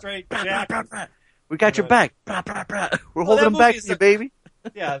 Hold to on. straight Brah, brah, jacket? brah, brah. We got your back. Brah, brah, brah. We're Well, holding that them back movie's for you, a- baby.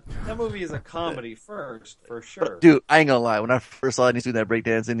 Yeah, that movie is a comedy first, for sure. Dude, I ain't gonna lie. When I first saw it, he's doing that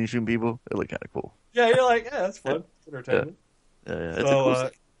breakdancing and he's shooting people, it looked kind of cool. Yeah, you're like, yeah, that's fun. It's entertainment. Yeah, it's a So, cool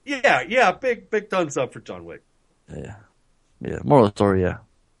yeah, big thumbs up for John Wick. Yeah. Moral of the story, yeah.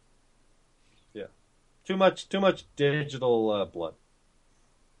 Too much digital blood.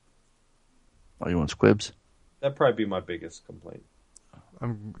 Oh, you want squibs? That'd probably be my biggest complaint.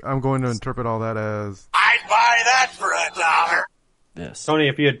 I'm going to interpret all that as I'd buy that for $1. Yes. Tony,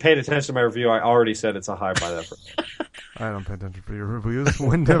 if you had paid attention to my review, I already said it's a high by that. I don't pay attention to your reviews.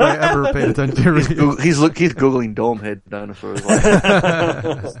 When have I ever paid attention to your reviews? He's Googling Domehead dinosaurs.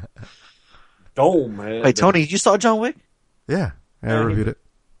 Dome, man. Hey, Tony, you saw John Wick? Yeah, I reviewed it.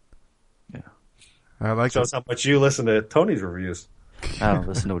 Yeah. I liked Shows it. how much you listen to Tony's reviews. I don't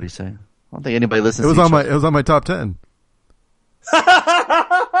listen to what he's saying. I don't think anybody listens It was to on each my it was on my top 10.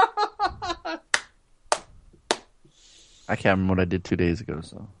 I can't remember what I did 2 days ago,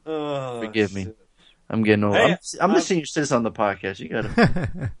 so forgive me. Shit. I'm getting old. Hey, I'm the senior citizen on the podcast. You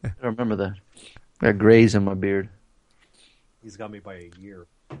gotta remember that. I got grays in my beard. He's got me by a year.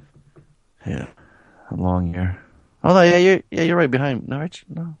 Yeah, a long year. Oh no, you're right behind. No, right?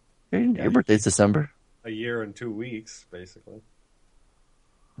 No, your birthday's December. A year and 2 weeks, basically.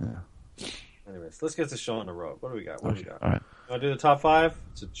 Yeah. Anyways, let's get the show on the road. What do we got? What do we got? All right. Want to do the top 5?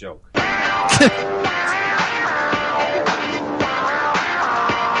 It's a joke.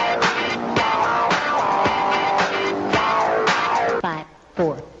 Five,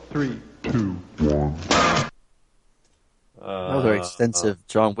 four. That was our extensive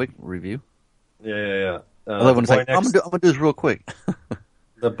John Wick review. Yeah. I love when it's like, I'm gonna do this real quick.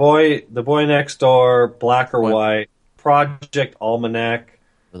 The boy next door, Black or What? White, Project Almanac,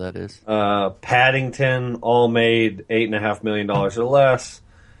 What that is? Paddington, all made $8.5 million or less.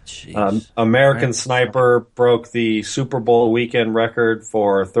 Jeez. American Right. Sniper broke the Super Bowl weekend record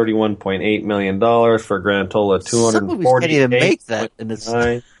for $31.8 million for a grand total of Some movies can't even make that, and it's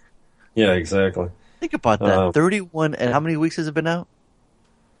 $248.9. Yeah, exactly. think about that. 31, and how many weeks has it been out?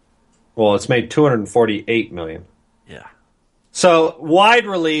 Well, it's made $248 million. Yeah, So wide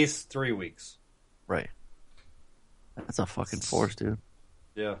release, 3 weeks. right. That's a fucking force, dude.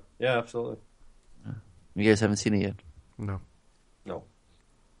 Yeah, absolutely. You guys haven't seen it yet. No. No.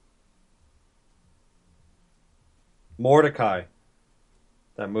 Mordecai,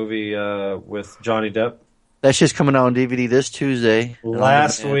 that movie with Johnny Depp. That shit's coming out on DVD this Tuesday.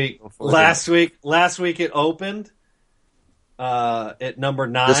 Last And week it opened. At number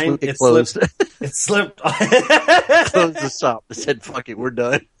 9, This week it it closed. slipped. It slipped. Closed the shop. They said, "Fuck it, we're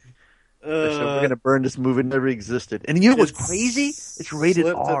done." They said, we're gonna burn this movie. It never existed. And you know what's It's crazy? It's rated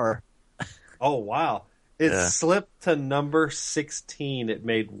slipped to- R. Oh wow! It Yeah. slipped to number 16. It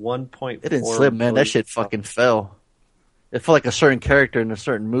made 1.4. It didn't slip, man. That shit fucking fell. It felt like a certain character in a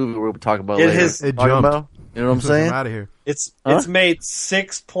certain movie we'll talk about It later. has- It Talking jumped. about? You know what I'm saying? I'm out of here. It's Huh? made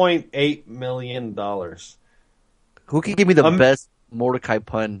 $6.8 million. Who can give me the best Mordecai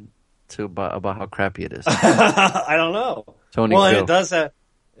pun about how crappy it is? I don't know. Tony, Well, and go. it does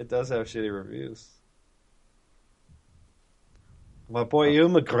have shitty reviews. My boy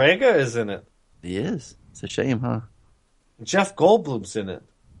Ewan McGregor is in it. He is. It's a shame, huh? Jeff Goldblum's in it.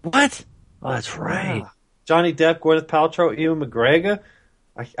 What? Oh, that's right. Johnny Depp, Gwyneth Paltrow, Ewan McGregor.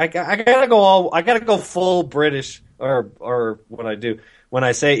 I gotta go full British or what I do when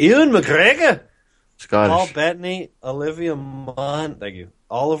I say Ewan McGregor, Paul Scottish. Bettany, Olivia Munn, thank you,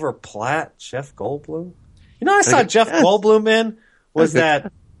 Oliver Platt, Jeff Goldblum. You know, I saw Jeff yes. Goldblum in was Okay.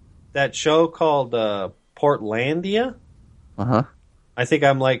 that show called Portlandia. Uh I think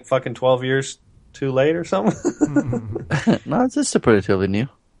I'm like fucking 12 years too late or something. huh. No, it's just relatively new.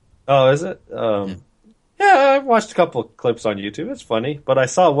 Oh, is it? Yeah, I watched a couple of clips on YouTube. It's funny, but I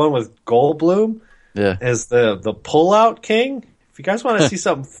saw one with Goldblum Yeah. as the pullout king. If you guys want to see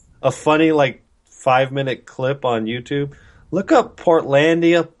something, a funny like 5-minute clip on YouTube, look up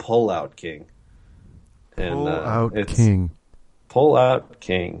Portlandia Pullout King. And Pull out it's King. Pullout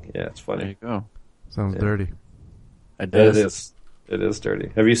King. Yeah, it's There funny. you go. Sounds dirty. It It does. is. It is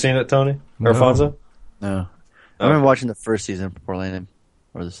dirty. Have you seen it, Tony? No. Or Alfonso? No. I remember watching the first season of Portland,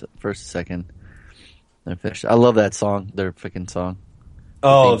 or the first, second. Then finished. I love that song. Their freaking song.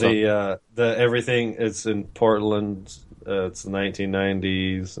 Oh, theme the everything. It's in Portland. It's the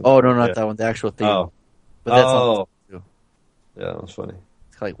 1990s. Oh no, not Yeah. that one. The actual theme. Oh, But that oh, song too. yeah, that was funny.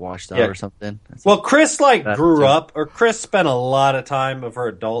 like washed out Yeah. or something. It's Well, Chris That grew too. up, or Chris spent a lot of time of her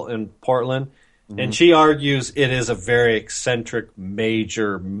adult in Portland, Mm-hmm. and she argues it is a very eccentric,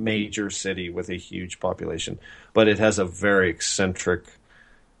 major city with a huge population, but it has a very eccentric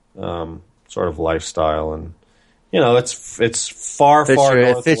sort of lifestyle, and it's far fits far your, it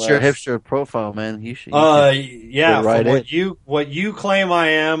northwest. fits your hipster profile, man. You should. Yeah, fit right for in. what you claim I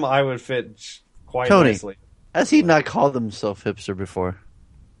am, I would fit quite Tony. nicely. Has he not called himself hipster before?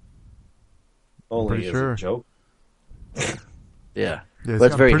 Only Pretty as sure. a joke. Yeah. Yes, But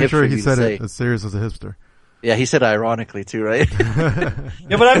it's I'm very pretty hipster sure of he you to said say. it as serious as a hipster. Yeah, he said ironically too, right?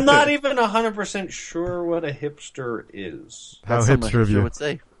 Yeah, but I'm not even 100% sure what a hipster is. How That's something a hipster of you. would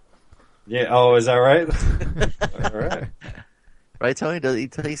say. Yeah. Oh, is that right? All right. Right, Tony?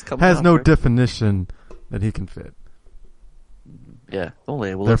 He's coming Has out, no right? definition that he can fit. Yeah, don't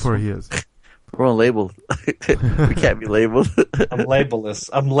label Therefore, us. he is. We're unlabeled. We can't be labeled. I'm labelless.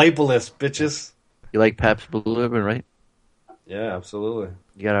 I'm labelless, bitches. You like Pabst Blue Ribbon, right? Yeah, absolutely.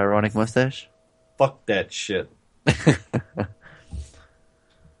 You got an ironic mustache? Fuck that shit.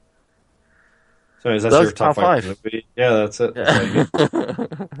 So is that That's your top top 5 movie? Yeah, that's it.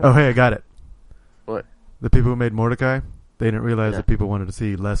 Oh, hey, I got it. What? The people who made Mordecai, they didn't realize Yeah. that people wanted to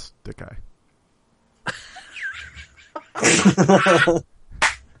see less Decai.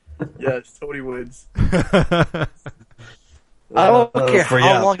 Yes, Tony wins. I don't care for-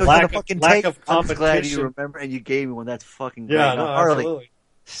 how yeah, long it was lack going of- to fucking lack take. of I'm just glad competition. you remember and you gave me one. That's fucking great. Yeah, Now, no, Harley, absolutely.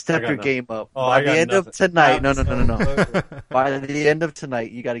 step I got your nothing. game up. Oh, By I the got end of nothing. tonight, no. Absolutely. By the end of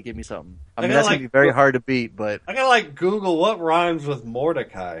tonight, you got to give me something. I I mean, gotta, that's like, going to be very hard to beat, but I gotta Google what rhymes with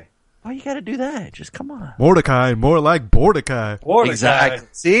Mordecai. why you got to do that? Just come on. Mordecai, more like Mordecai. Mordecai. Exactly.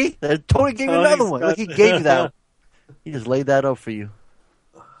 See? Tony gave you Tony's another one. got Look, he it. gave you that one. He just laid that up for you.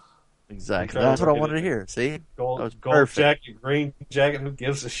 Exactly. I'm trying That's to what I look wanted at to it. hear. See? That was Gold perfect. jacket, green jacket. Who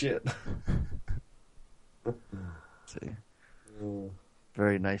gives a shit? See?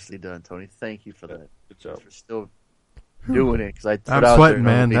 Very nicely done, Tony. Thank you for that. Good job. For still doing it because I'm sweating,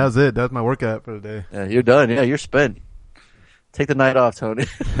 man. That's it. That's my workout for the day. Yeah, you're done. Yeah, you're spent. Take the night off, Tony.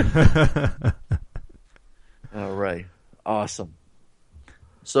 All right. Awesome.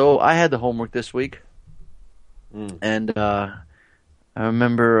 So I had the homework this week, and I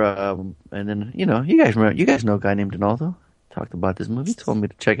remember, and then you guys remember, you guys know a guy named Donaldo. Talked about this movie, told me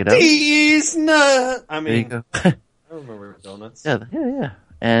to check it out. These nuts. I There you mean, go. I remember donuts. Yeah.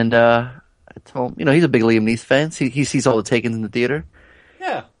 And I told him, he's a big Liam Neeson fan. He sees all the Takens in the theater.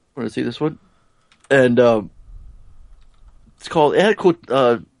 Yeah. Want to see this one? And it's called. It had a cool.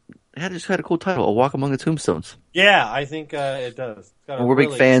 Just had a cool title, A Walk Among the Tombstones. Yeah, I think it does. It's got a And we're really-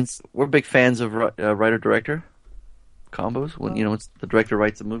 big fans. We're big fans of writer director combos. When it's the director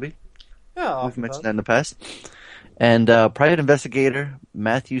writes a movie. Yeah, We've mentioned that in the past. And private investigator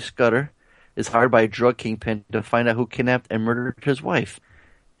Matthew Scudder is hired by a drug kingpin to find out who kidnapped and murdered his wife.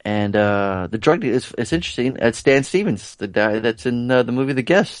 And the drug deal is interesting. It's Stan Stevens, the guy that's in the movie The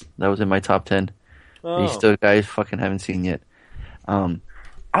Guest. That was in my top 10. Oh. He's still a guy I fucking haven't seen yet.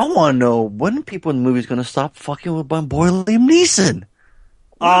 I want to know when people in the movie's going to stop fucking with my boy Liam Neeson.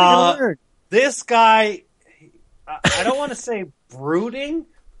 When are they gonna learn? This guy, I don't want to say brooding,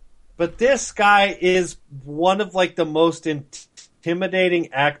 but this guy is one of the most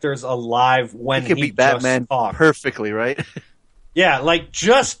intimidating actors alive when He could he beat Batman just talks. perfectly, right? Yeah,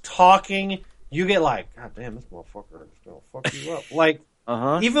 just talking, you get God damn, this motherfucker is gonna fuck you up.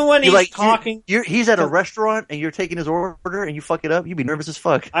 Uh-huh. Even when You're he's talking, he's at a restaurant and you're taking his order and you fuck it up, you'd be nervous as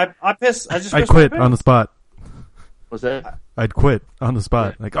fuck. I just I'd pissed quit my on the spot. Was that? I'd quit on the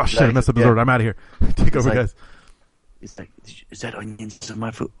spot. Yeah. Oh shit, I messed up his Yeah. order. I'm out of here. Take over, like- guys. He's like, is that onions in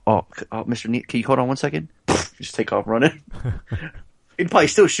my food? Oh, Mr. Neat, can you hold on 1 second? Just take off running. He'd probably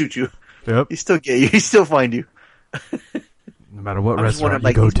still shoot you. Yep. He'd still get you. He'd still find you. No matter what I'm just restaurant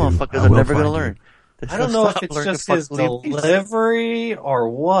wondering, you these go to, motherfuckers I are will never going to find you. learn. I don't know if Stop it's learning to just fuck his Liam Neeson. delivery or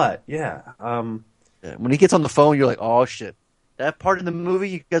what. Yeah. Yeah, when he gets on the phone, you're like, oh shit. That part in the movie,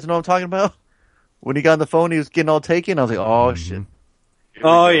 you guys know what I'm talking about? When he got on the phone, he was getting all taken. I was like, oh shit.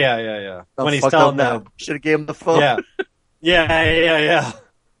 Oh yeah. I'm When he's fucked telling up that. now. Should have gave him the phone. Yeah. Yeah.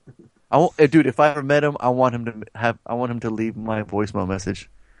 I won't, dude, if I ever met him, I want him to leave my voicemail message.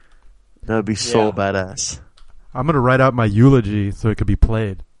 That would be so Yeah. badass. I'm gonna write out my eulogy so it could be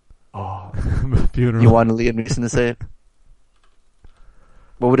played. Oh, My funeral. you want Liam Neeson to say it?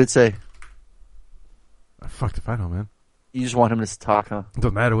 What would it say? Fucked if I know, man. You just want him to talk, huh? It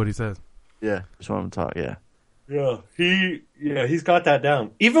doesn't matter what he says. Yeah, just want him to talk. Yeah. Yeah. He's got that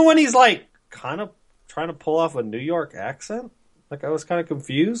down. Even when he's kind of trying to pull off a New York accent, I was kind of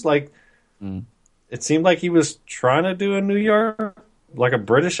confused. It seemed like he was trying to do a New York like a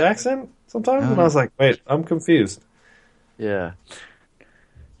British accent sometimes, and I was like, wait, I'm confused. Yeah.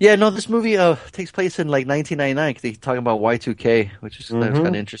 Yeah, no, this movie takes place in like 1999 because they're talking about Y2K, which is kind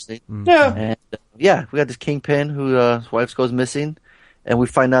of interesting. Yeah. And yeah, we got this kingpin who his wife goes missing, and we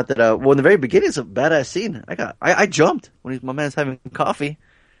find out that well, in the very beginning, it's a badass scene. I jumped when my man's having coffee,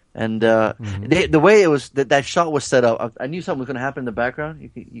 and the way it was that shot was set up, I knew something was going to happen in the background.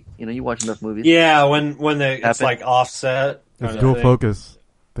 You watch enough movies. Yeah, when it's like offset. It's dual focus.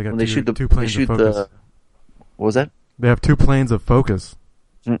 They got When they shoot two planes of focus. What was that? They have two planes of focus.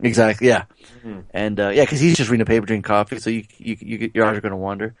 Exactly, yeah. And yeah, because he's just reading a paper, drinking coffee, so your eyes are going to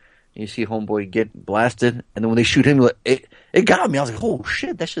wander. And you see homeboy get blasted, and then when they shoot him, it got me. I was like, oh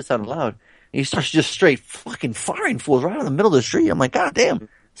shit, that shit sounded loud. And he starts just straight fucking firing fools right in the middle of the street. I'm like, god damn,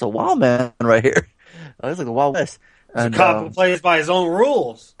 it's a wild man right here. It's like the Wild West. And, a cop who plays by his own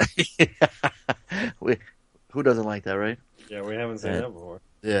rules. Who doesn't like that, right? Yeah, we haven't seen that before.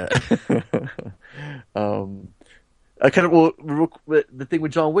 Yeah. I kind of the thing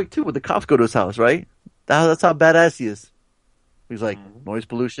with John Wick too, when the cops go to his house, right? That's how badass he is. He's like, noise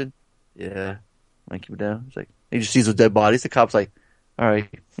pollution. Yeah, I keep it down. He's like, he just sees those dead bodies. The cop's like, all right,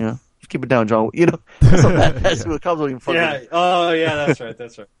 just keep it down, John. That's how badass the cops don't even fuck with him. Oh yeah, that's right.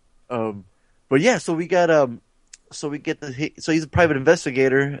 That's right. But yeah, so we got so he's a private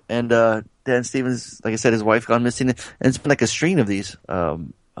investigator, and Dan Stevens, like I said, his wife gone missing, and it's been like a string of these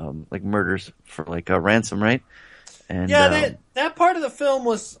like murders for like ransom, right? And, yeah, that part of the film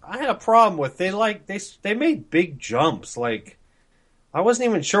I had a problem with. They made big jumps. Like, I wasn't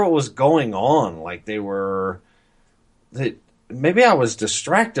even sure what was going on. Like, maybe I was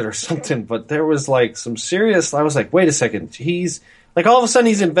distracted or something, but there was like some serious. I was like, wait a second, he's like all of a sudden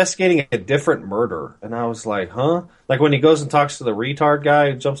he's investigating a different murder, and I was like, huh? Like when he goes and talks to the retard guy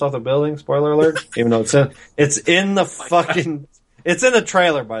who jumps off the building. Spoiler alert! Even though it's in the fucking it's in the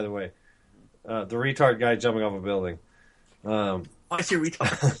trailer, by the way. The retard guy jumping off a building. Why is he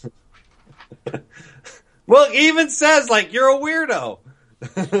retard? Well, he even says like you're a weirdo,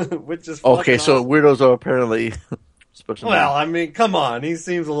 which is okay. So awesome. Weirdos are apparently. Well, I mean, come on, he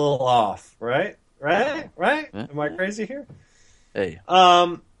seems a little off, right? Right? Yeah. Am I crazy here? Hey,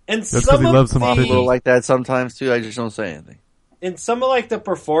 and That's some he of loves some I'm a Piggy. little like that sometimes too. I just don't say anything. in some of like the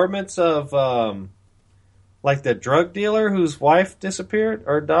performance of like the drug dealer whose wife disappeared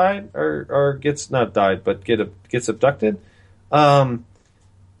or died or gets not died but gets abducted.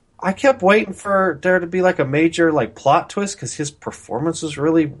 I kept waiting for there to be like a major like plot twist because his performance was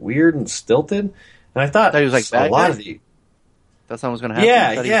really weird and stilted, and I thought he was like a lot of the that's not what's going to happen.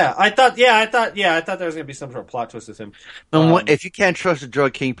 I thought there was going to be some sort of plot twist with him. And if you can't trust a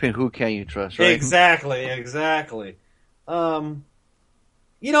drug kingpin, who can you trust? Right? Exactly.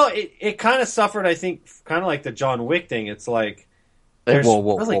 You know, it kind of suffered. I think, kind of like the John Wick thing. It's like there's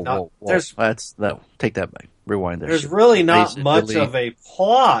whoa. Take that back. Rewind there. There's really not much of a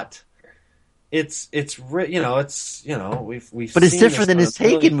plot. It's we've. But it's different than his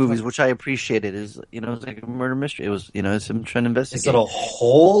Taken movies, which I appreciated. It's like a murder mystery. It was it's him trying to investigate. Is it a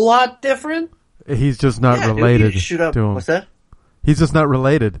whole lot different? He's just not related to him. What's that? He's just not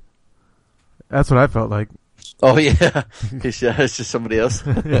related. That's what I felt like. Oh yeah, it's just somebody else.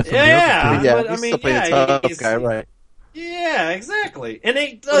 But I mean, the tough guy, right? Yeah, exactly. And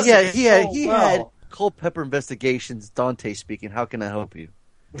he does. He had Culpeper Investigations. Dante speaking. How can I help you?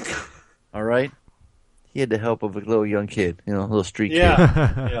 All right. He had the help of a little young kid, a little street kid.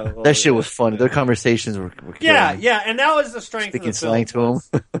 That shit was funny. Their conversations were killing me. and that was the strength Speaking of the film. slang to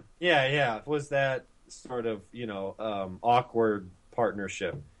him. Was that sort of awkward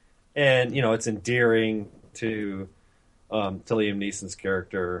partnership, and it's endearing to Liam Neeson's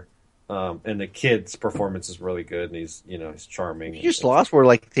character, and the kid's performance is really good, and he's charming. You just lost where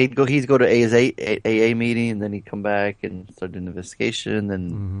like he'd go to AA meeting, and then he'd come back and start an investigation,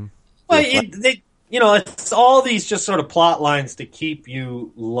 and well, it's all these just sort of plot lines to keep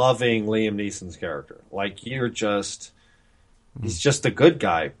you loving Liam Neeson's character. Like he's just a good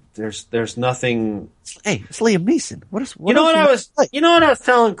guy. There's nothing. Hey, it's Liam Neeson. You know what I was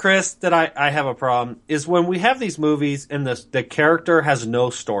telling Chris that I have a problem is when we have these movies and the character has no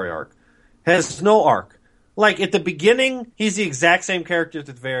story arc, has no arc. Like at the beginning, he's the exact same character at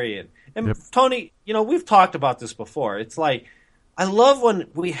the very end. And Tony, we've talked about this before. It's like I love when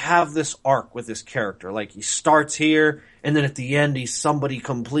we have this arc with this character. Like he starts here, and then at the end, he's somebody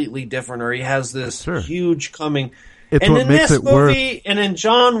completely different, or he has this huge coming. It's and what in makes this it movie, worth. and in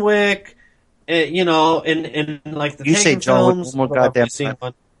John Wick, in like the you say Taken John films, Wick one more goddamn time,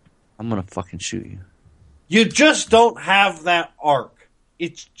 one. I'm gonna fucking shoot you. You just don't have that arc.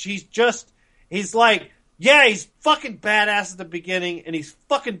 He's like yeah, he's fucking badass at the beginning, and he's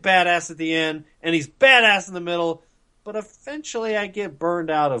fucking badass at the end, and he's badass in the middle, but eventually I get burned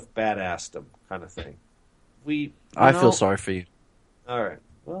out of badassdom kind of thing. I feel sorry for you. All right.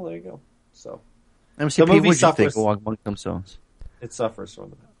 Well, there you go. So, MCP, the movie what did you suffers. think Among Themselves? It suffers from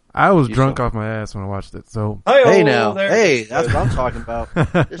that. I was You drunk saw. off my ass when I watched it. So Hey now, there it hey, is. that's what I'm talking about.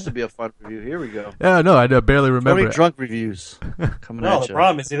 This would be a fun review. Here we go. yeah, no, I barely remember. 20 it. drunk reviews coming No, at the you.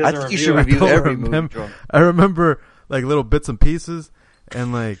 problem is he I doesn't think you should review it. review I don't every movie remember- drunk. I remember like little bits and pieces,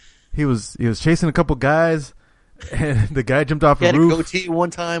 and like he was chasing a couple guys, and the guy jumped off He a had a roof, goatee one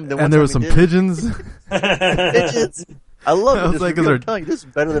time, then one and there time was some he didn't. pigeons. Pigeons. I love I was this like, review. is there- I'm telling you, this is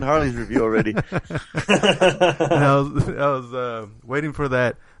better than Harley's review already. And I was waiting for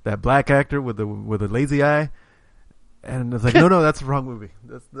that black actor with the lazy eye, and it's like, no, that's the wrong movie.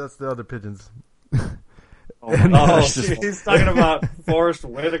 That's the other pigeons. Oh my gosh, this- He's talking about Forrest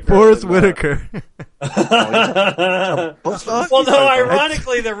Whitaker. Forrest Whitaker. What's wrong? Well, no,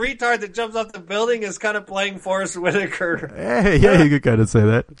 ironically, the retard that jumps off the building is kind of playing Forrest Whitaker. Hey, yeah, you could kind of say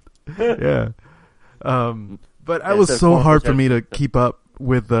that. Yeah. But it was so so Forrest hard for Whitaker. me to keep up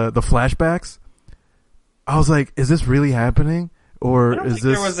with the flashbacks. I was like, is this really happening? Or I don't is think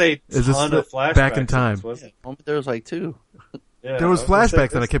this there was a is this ton of flashbacks back in in time? this, was it? There was like two. Yeah, There was I gonna say flashbacks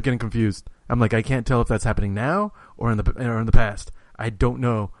and I this- kept getting confused. I'm like, I can't tell if that's happening now or in the past. I don't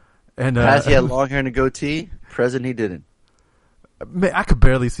know. And Past he had long hair and a goatee. Present he didn't. I could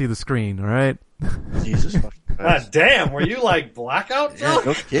barely see the screen. All right. Jesus fucking God Christ. damn, were you like blackout Yeah, drunk?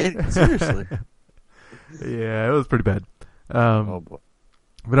 no kidding. Seriously. Yeah, it was pretty bad. Oh boy.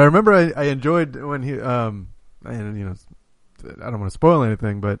 But I remember I enjoyed when he and you know, I don't want to spoil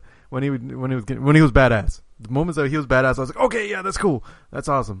anything, but when he was badass, the moments that he was badass, I was like, okay, yeah, that's cool, that's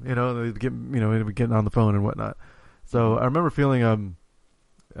awesome. You know, he'd be getting on the phone and whatnot. So I remember feeling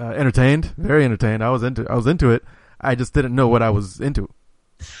entertained, very entertained. I was into it. I just didn't know what I was into.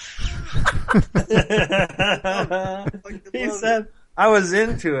 He said, I was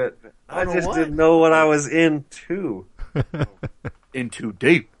into it. I know just what. didn't know what I was into. In too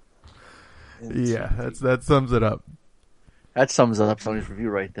deep. Yeah, that sums it up. That sums up Tony's review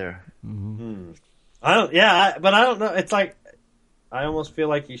right there. I don't know. It's like, I almost feel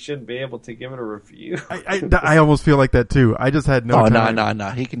like you shouldn't be able to give it a review. I almost feel like that too. I just had no Oh, time. no.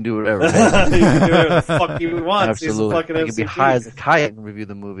 He can do whatever. You can do whatever the fuck he wants. He's a Absolutely. fucking He could be MCP. high as a kite and review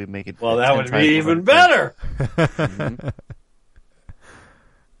the movie, make it. Well, that 10 would times be more even entertaining. better.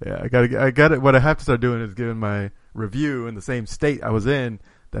 Yeah, I got it. What I have to start doing is giving my review in the same state I was in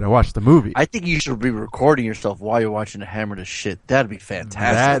that I watched the movie. I think you should be recording yourself while you're watching the Hammer to shit. That'd be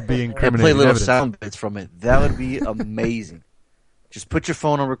fantastic. That'd be And play incriminating little evidence. sound bits from it. That would be amazing. Just put your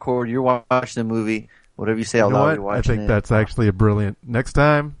phone on record. You're watching the movie. Whatever you say You out know loud, what? you're I watching think it. that's actually a brilliant. Next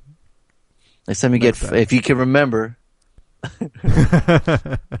time, Next time you next get, time. if you can remember,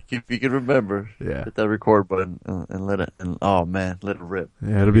 if you can remember, Yeah. hit that record button and let it. And oh man, let it rip.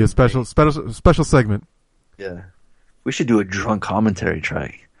 yeah, it'll be a special segment. Yeah, we should do a drunk commentary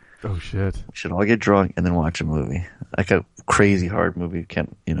track. Oh shit! We should all get drunk and then watch a movie, like a crazy hard movie. You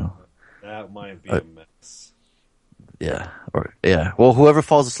can't, That might be a mess. yeah, or yeah. Well, whoever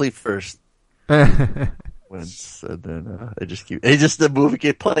falls asleep first wins, and then the movie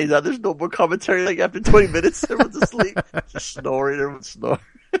get plays out. There's no more commentary. Like after 20 minutes, everyone's asleep, just snoring. Everyone's snoring.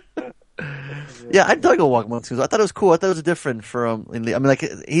 Yeah, I dug a Walk Amongst Thieves. I thought it was cool. I thought it was different from. I mean, like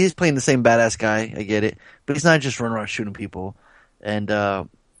he's playing the same badass guy. I get it, but he's not just running around shooting people. And it's a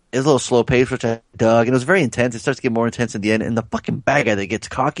little slow pace, which I dug. And it was very intense. It starts to get more intense in the end. And the fucking bad guy that gets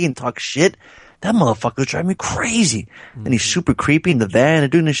cocky and talks shit, that motherfucker was driving me crazy. And he's super creepy in the van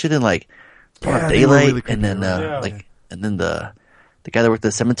and doing this shit in like broad Yeah, they were daylight. really creepy, And then right? and then the guy that worked at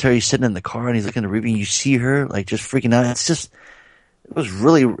the cemetery is sitting in the car and he's looking at Ruby and you see her like just freaking out. It was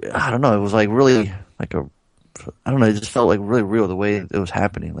really, I don't know. It was like really like I don't know. It just felt like really real the way it was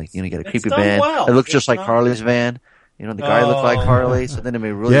happening. Like, you get a It's creepy done van. well. It looks It's just like not- Harley's van. The guy looked like Harley. So then it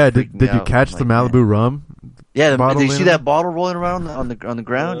really Yeah, freaked did me you out. catch I'm the like, Malibu man. rum? Yeah, bottle did you see in? that bottle rolling around on the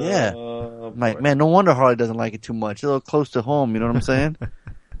ground? Yeah. I'm like, man, no wonder Harley doesn't like it too much. It's a little close to home. You know what I'm saying?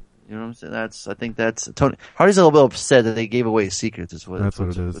 You know what I'm saying? I think that's Tony. Harley's a little bit upset that they gave away his secrets. That's what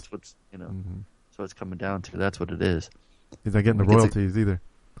it is. That's what's that's what it's coming down to. That's what it is. He's not getting the Because royalties either.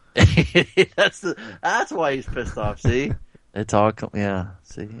 that's why he's pissed off. See, it's all yeah.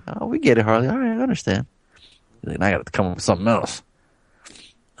 See, oh, we get it, Harley. All right, I understand. He's like, I got to come up with something else.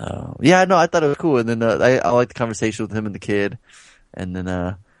 Yeah, no, I thought it was cool, and then I liked the conversation with him and the kid, and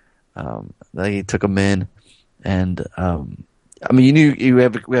then he took him in, and I mean, we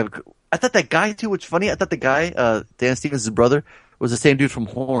have. I thought that guy too. What's funny? I thought the guy, Dan Stevens' brother, was the same dude from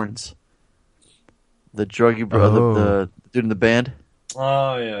Horns. The druggy brother, Oh. the dude in the band.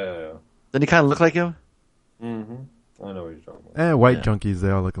 Oh yeah. Didn't he kind of look like him? Mm-hmm. I know what you're talking about. White Yeah. junkies, they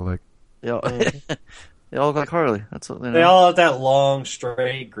all look alike. They all, they all look like Harley. That's what, you know. They all have that long,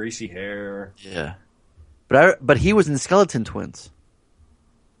 straight, greasy hair. Yeah. But he was in Skeleton Twins.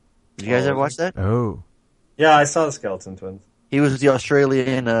 Did you guys ever watch that? Oh. Yeah, I saw the Skeleton Twins. He was the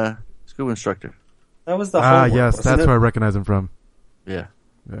Australian scuba instructor. That was the Ah, homework, yes, wasn't that's it? where I recognize him from. Yeah.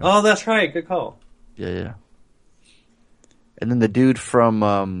 Oh, that's right. Good call. Yeah. And then the dude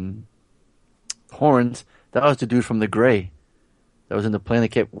from Horns, that was the dude from The Grey. That was in the plane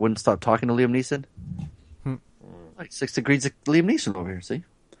that wouldn't stop talking to Liam Neeson. Like 6 degrees of Liam Neeson over here, see?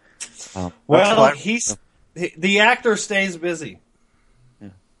 Well, the actor stays busy.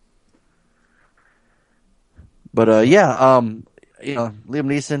 But Liam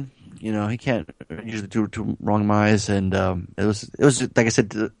Neeson, he can't usually do two wrong minds, and it was like I said,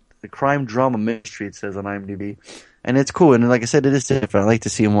 the crime drama mystery. It says on IMDb, and it's cool. And like I said, it is different. I like to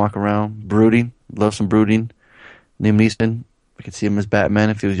see him walk around, brooding. Love some brooding. Liam Neeson, I could see him as Batman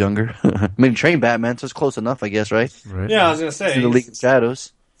if he was younger. I mean, he trained Batman, so it's close enough, I guess, right? Right. Yeah, I was gonna say See the League of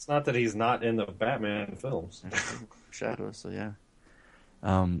Shadows. it's not that he's not in the Batman films. Shadows, so yeah.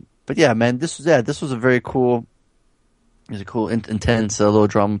 But yeah, man, this was a very cool. It was a cool, intense little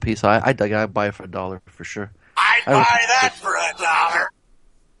drama piece. I dug it. I'd buy it for $1 for sure. I'd buy that for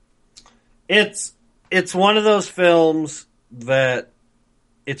 $1. It's one of those films that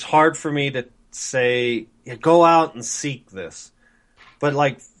it's hard for me to say, go out and seek this. But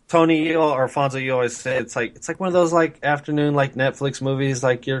like Tony or Alfonso, you always say it's like one of those like afternoon like Netflix movies,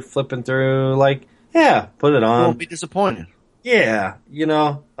 like you're flipping through, like put it You on. won't be disappointed. Yeah,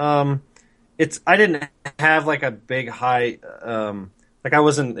 I didn't have like a big high, like I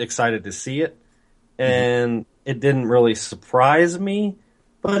wasn't excited to see it, and it didn't really surprise me,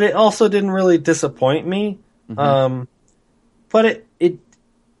 but it also didn't really disappoint me. But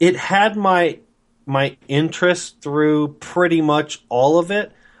it had my interest through pretty much all of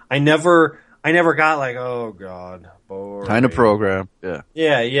it. I never got like, oh god, boring. Kind of program. Yeah.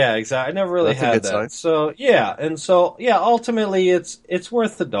 Yeah, exactly. I never really That's a had good that. sign. So ultimately it's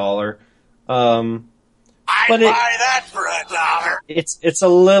worth $1. I'd But buy that for $1. It's a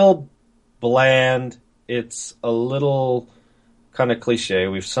little bland. It's a little kind of cliche.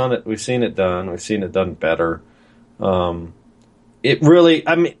 We've seen it done. We've seen it done better. It really,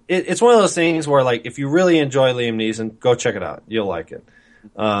 it's one of those things where like if you really enjoy Liam Neeson, go check it out. You'll like it.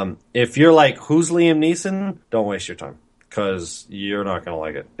 If you're like, who's Liam Neeson? Don't waste your time because you're not going to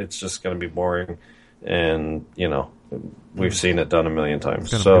like it. It's just going to be boring, and we've seen it done a million times.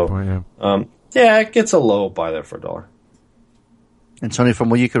 Kind of a good point, yeah. It gets a low buy there for $1. And Tony, from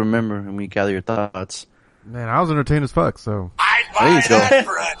what you can remember, and we gather your thoughts. Man, I was entertained as fuck, so. I'd There buy you go. that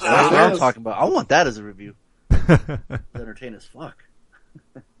for That's $1. what I'm talking about. I want that as a review. Entertain as fuck.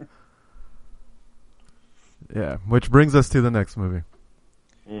 Yeah, which brings us to the next movie.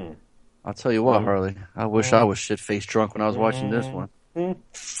 I'll tell you what, Harley. I wish I was shit-faced drunk when I was watching this one.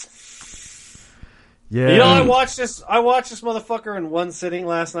 Yeah. I watched this motherfucker in one sitting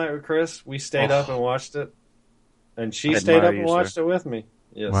last night with Chris. We stayed up and watched it, and she I stayed admire up and you, watched sir. it with me.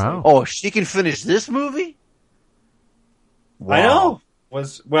 Yes, Wow. Oh, she can finish this movie? I know. It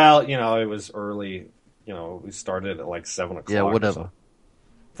was early. We started at like 7:00. Yeah, or whatever. something.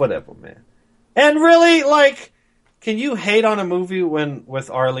 Whatever, man. And really, like, can you hate on a movie with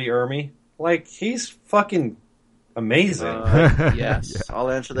Arlie Ermy? Like, he's fucking amazing. Yes. I'll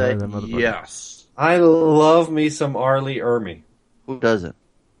answer Yeah, that. that motherfucker. Yes. I love me some Arlie Ermy. Who doesn't?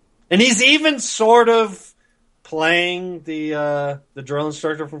 And he's even sort of playing the drill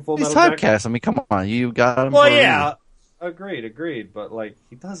instructor from Full He's Metal Jacket. typecast. I mean, come on. You got him. Well, for a yeah, reason. agreed. But like,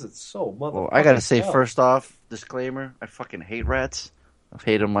 he does it so motherfucking Well, I gotta say, well. first off, disclaimer: I fucking hate rats. I've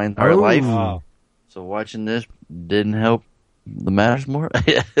hated them my entire life. Oh. So watching this didn't help the matters more.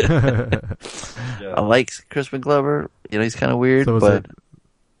 Yeah. I like Crispin Glover. He's kind of weird, So but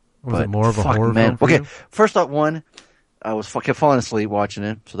was it more of a fuck, horror man. film for Okay, you? first off, one, I was fucking falling asleep watching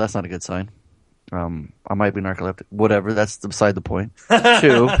it, so that's not a good sign. I might be narcoleptic. Whatever, that's beside the point.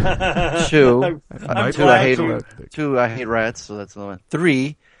 Two, might two, be I hate narcoleptic. two, I hate rats, so that's another one.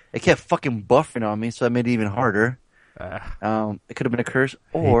 Three, it kept fucking buffering on me, so that made it even harder. It could have been a curse,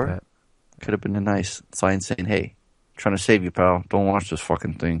 or that. could have been a nice sign saying, "Hey, trying to save you, pal. Don't watch this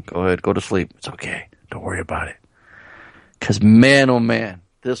fucking thing. Go ahead, go to sleep. It's okay. Don't worry about it." Because man, oh man,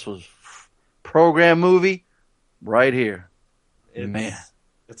 this was program movie right here. Man.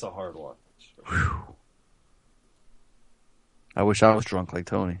 It's a hard one. I wish I was drunk like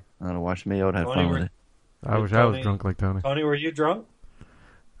Tony. I would have watched me. I would have had Tony, fun with it. I wish I was Tony- drunk like Tony. Tony, were you drunk?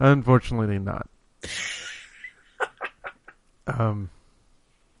 Unfortunately not.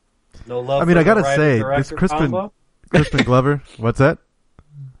 No love. I mean, for I gotta the say, writer-director this combo? Crispin Glover. What's that?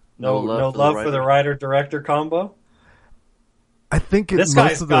 No love for the writer-director combo. I think This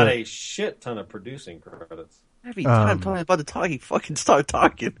guy's got a shit ton of producing credits. Every time I'm talking about the talk, he fucking start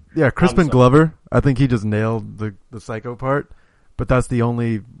talking. Yeah, Crispin Glover. I think he just nailed the psycho part, but that's the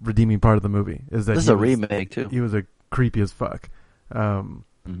only redeeming part of the movie. Is that This is a remake too. He was a creepy as fuck.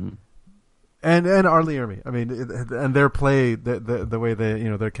 Mm-hmm. And R. Lee Ermey. I mean, and their play, the way they,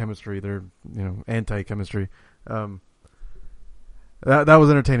 their chemistry, their anti-chemistry. That was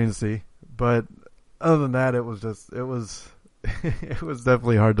entertaining to see. But other than that, it was it was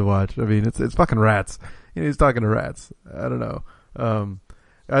definitely hard to watch. I mean, it's fucking rats. He's talking to rats. I don't know.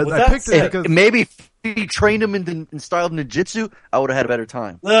 I picked it because maybe if he trained him and styled ninjutsu, I would have had a better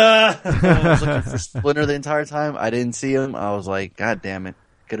time. I was looking for Splinter the entire time. I didn't see him. I was like, God damn it.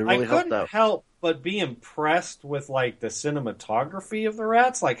 Could have really helped out. I couldn't help but be impressed with like the cinematography of the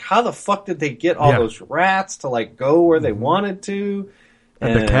rats. Like, how the fuck did they get all those rats to like go where they wanted to?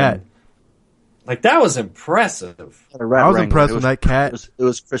 And the cat. Like, that was impressive. I was impressed with that cat. It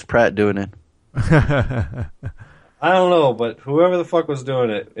was Chris Pratt doing it. I don't know, but whoever the fuck was doing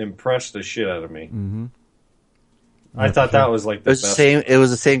it impressed the shit out of me. Mm-hmm. I thought that was like the best. It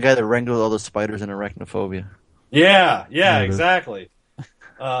was the same guy that wrangled all the spiders in Arachnophobia. Yeah, exactly.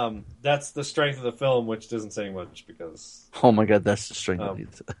 That's the strength of the film, which doesn't say much because... Oh my god, that's the strength of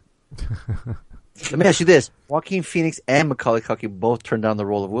it. Let me ask you this. Joaquin Phoenix and Macaulay Culkin both turned down the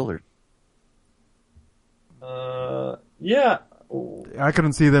role of Willard. Yeah. I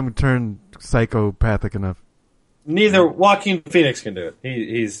couldn't see them turn psychopathic enough. Neither Joaquin Phoenix can do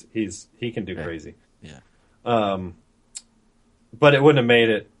it. He can do crazy. Yeah. But it wouldn't have made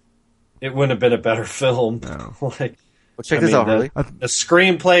it. It wouldn't have been a better film. No. Like, well, check this out, Harley. The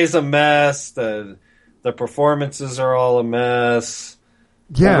screenplay's a mess. The performances are all a mess.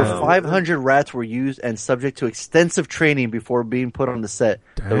 Yeah. Over 500 rats were used and subject to extensive training before being put on the set.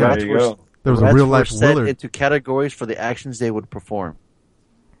 Damn. The rats There you were go. There was the a rats real were life set Willard. into categories for the actions they would perform.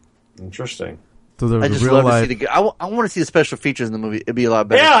 Interesting. So there was I just a real love life. to see I want to see the special features in the movie. It'd be a lot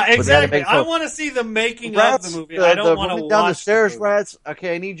better. Yeah, But exactly. they I make want to see the making rats, of the movie. I don't want to running watch down the stairs. the movie. Rats.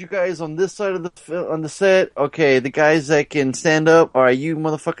 Okay, I need you guys on this side of on the set. Okay, the guys that can stand up. All right, you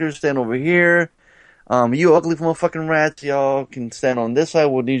motherfuckers stand over here. You ugly motherfucking rats, y'all can stand on this side.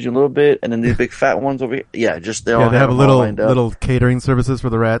 We'll need you a little bit, and then these big fat ones over here. Yeah, just they all They have a them all little lined up. catering services for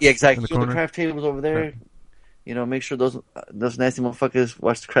the rats. Yeah, exactly. In the So the corner. craft tables over there. Make sure those nasty motherfuckers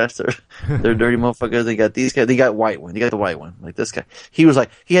watch the crafts. They're dirty motherfuckers. They got these guys. They got white one. They got the white one. Like this guy. He was like,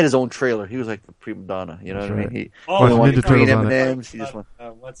 he had his own trailer. He was like the prima donna. You know That's what I right. mean? He Watch wanted Ninja to eat Turtles on it. M&Ms. He just went,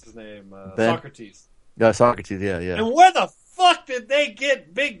 what's his name? Ben? Socrates. yeah, Socrates. Yeah. And where the fuck did they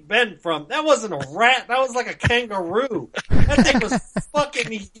get Big Ben from? That wasn't a rat. That was like a kangaroo. That thing was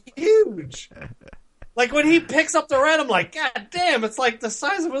fucking huge. Like, when he picks up the rat, I'm like, God damn, it's like the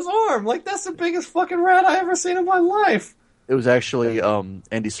size of his arm. Like, that's the biggest fucking rat I ever seen in my life. It was actually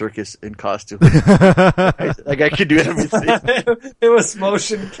Andy Serkis in costume. That guy could do everything. It was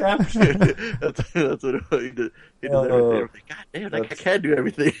motion capture. that's what it was. He did everything. God damn, that guy can do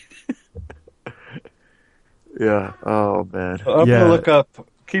everything. Yeah. Oh man. I'm gonna look up.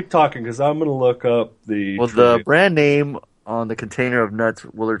 Keep talking, because I'm gonna look up the. Well, the brand name on the container of nuts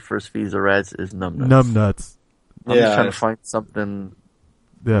Willard first feeds the rats is Numb Nuts. Numb nuts. I'm just trying to find something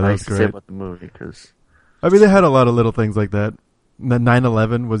Yeah, nice that's to say great. about the movie because I mean, they had a lot of little things like that. The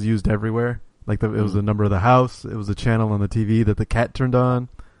 9/11 was used everywhere. Like it was the number of the house. It was a channel on the TV that the cat turned on.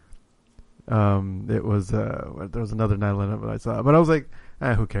 It was there was another 9/11 I saw, but I was like,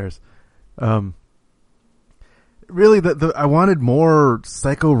 who cares? Really, I wanted more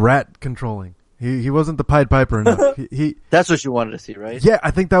psycho rat controlling. He wasn't the Pied Piper enough. he that's what you wanted to see, right? Yeah,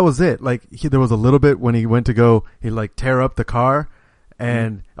 I think that was it. Like there was a little bit when he went to go, he like tear up the car,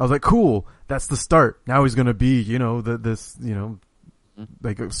 and I was like, cool, that's the start. Now he's gonna be,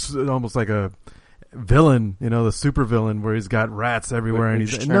 like almost like a villain, the super villain where he's got rats everywhere, and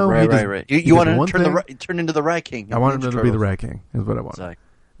he's right. You want him to turn into the Rat King. I wanted him to be the Rat King. Is what I wanted. Exactly.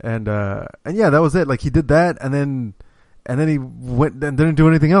 And yeah, that was it. Like he did that, and then he went and didn't do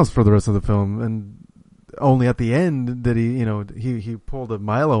anything else for the rest of the film. And only at the end did he pulled a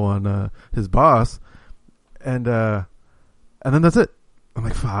Milo on his boss, and then that's it. I'm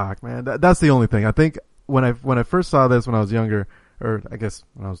like, fuck, man. That's the only thing. I think when I first saw this when I was younger, or I guess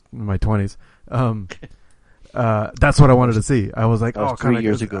when I was in my 20s, that's what I wanted to see. I was like, that was 3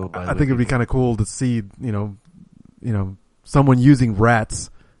 years ago. I think it'd be kind of cool to see, someone using rats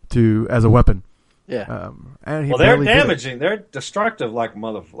as a weapon. Yeah. And they're damaging. They're destructive, like a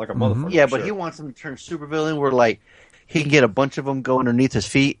motherfucker. Yeah, but he wants him to turn supervillain. Where like he can get a bunch of them go underneath his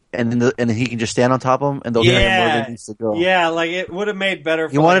feet, and then he can just stand on top of them, and they'll hit him where they needs to go. Yeah, like it would have made better.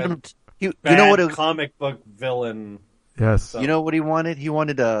 For He wanted him. You bad know what? comic book villain. Yes. You know what he wanted? He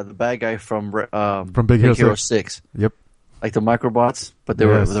wanted the bad guy from Big Hero 6. 6. Yep. Like the Microbots, but they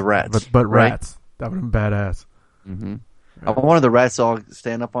were the rats. But right? rats. That would have been badass. Mm-hmm. I wanted the rats to all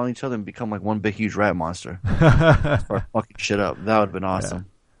stand up on each other and become like one big huge rat monster. Start fucking shit up. That would have been awesome.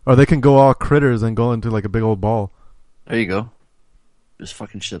 Or they can go all critters and go into like a big old ball. There you go. Just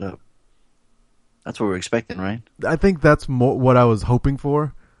fucking shit up. That's what we're expecting, right? I think that's more what I was hoping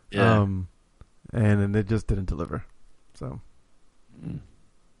for. Yeah. And it just didn't deliver. So.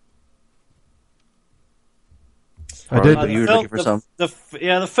 I did. You were looking for some. The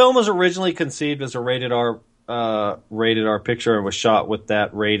film was originally conceived as a rated R picture and was shot with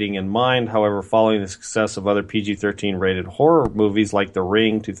that rating in mind. However, following the success of other PG-13 rated horror movies like The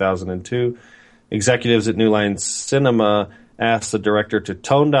Ring 2002, executives at New Line Cinema asked the director to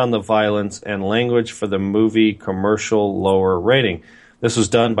tone down the violence and language for the movie commercial lower rating. This was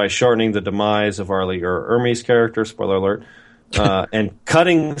done by shortening the demise of R. Lee Ermey's character, spoiler alert, and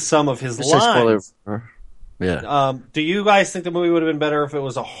cutting some of his lines. Yeah. Do you guys think the movie would have been better if it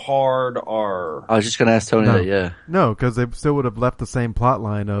was a hard R? I was just going to ask Tony that, yeah. No, because they still would have left the same plot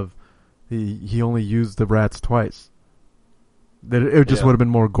line of he only used the rats twice. It just would have been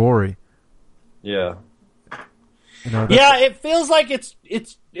more gory. Yeah. You know, yeah, it feels like it's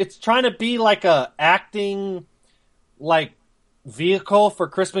trying to be like a acting like vehicle for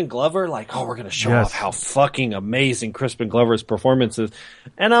Crispin Glover. Like, oh, we're going to show off how fucking amazing Crispin Glover's performance is.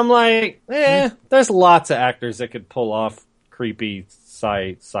 And I'm like, there's lots of actors that could pull off creepy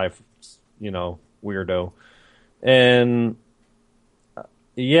weirdo. And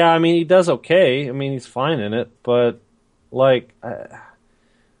yeah, I mean, he does okay. I mean, he's fine in it, but like,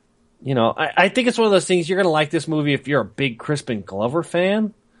 I think it's one of those things you're going to like this movie if you're a big Crispin Glover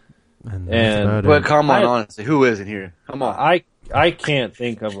fan. But come on, honestly, who isn't here? Come on. I can't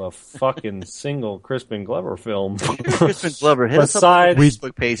think of a fucking single Crispin Glover film. Crispin Glover, hit us up on the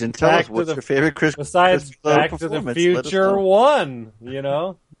Facebook page and tell us what's your favorite Crispin Glover performance. Back to the Future 1,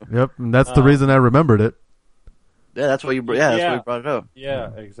 Yep, and that's the reason I remembered it. Yeah, that's why that's why you brought it up. Yeah,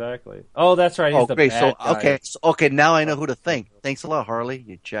 exactly. Oh, that's right. He's the great. bad guy. Okay, now I know who to thank. Thanks a lot, Harley,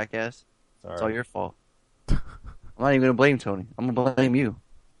 you jackass. Sorry. It's all your fault. I'm not even going to blame Tony. I'm going to blame you.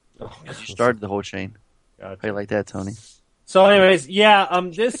 Because you started the whole chain. Gotcha. How you like that, Tony? So anyways,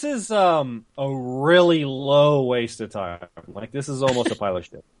 this is a really low waste of time. Like, this is almost a pile of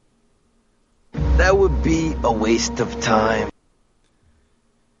shit. That would be a waste of time.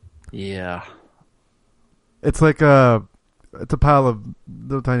 Yeah. It's like it's a pile of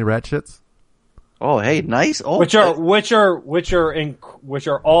little tiny rat shits. Oh, hey, nice. Oh, which are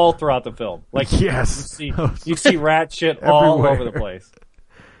all throughout the film. Like, yes, you see rat shit all over the place.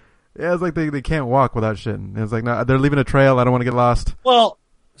 Yeah, it's like they can't walk without shitting. It's like, no, they're leaving a trail. I don't want to get lost. Well,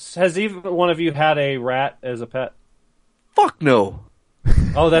 has even one of you had a rat as a pet? Fuck no.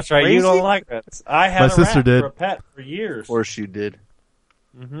 Oh, that's right. Crazy? You don't like rats. I had My a sister rat did. for a pet for years. Of course you did.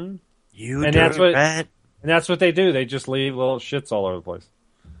 Mm-hmm. You and dirty rat. And that's what they do. They just leave little shits all over the place.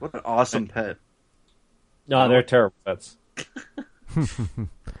 What an awesome pet. No, they're terrible pets.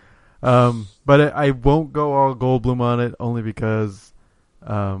 But I won't go all Goldblum on it only because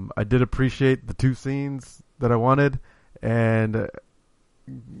I did appreciate the two scenes that I wanted, and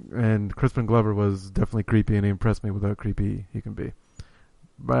Crispin Glover was definitely creepy, and he impressed me with how creepy he can be.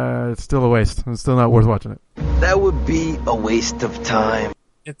 But it's still a waste. It's still not worth watching it. That would be a waste of time.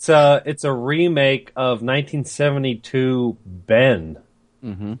 It's a remake of 1972 Ben.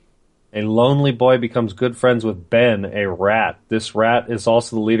 Mm-hmm. A lonely boy becomes good friends with Ben, a rat. This rat is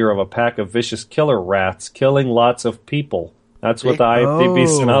also the leader of a pack of vicious killer rats, killing lots of people. That's what the IMDb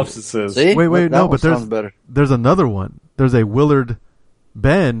synopsis is. See? Wait, no, but better. there's another one. There's a Willard.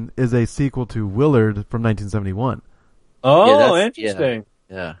 Ben is a sequel to Willard from 1971. Oh, interesting.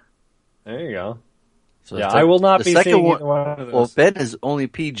 Yeah. There you go. So I will not be seeing one, either one of those. Well, Ben is only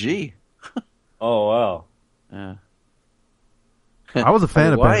PG. Oh, wow. Yeah. I was a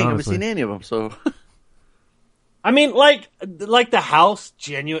fan of Ben, I haven't honestly. seen any of them, so... I mean, like the house,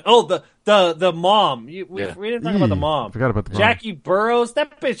 genuine. Oh, the mom. We didn't talk about the mom. Forgot about the mom. Jackie Burroughs.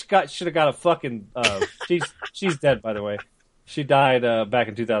 That bitch should have got a fucking. She's dead, by the way. She died back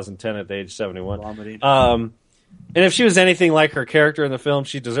in 2010 at the age of 71. Vomiting. And if she was anything like her character in the film,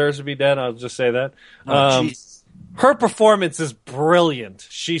 she deserves to be dead. I'll just say that. Her performance is brilliant.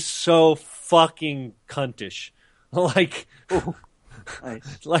 She's so fucking cuntish. Like.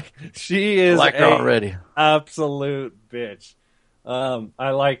 Nice. Like, she is like her already. Absolute bitch.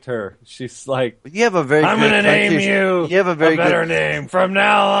 I liked her. She's like, You have a very. I'm good going to name country- you. You have a very better good name from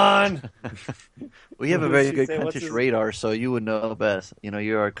now on. Well, you have a What very did she good say? What's country his- radar, so you would know best. You know,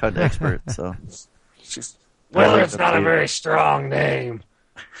 you're our cunt expert. So. Well, like it's that not for a you. very strong name.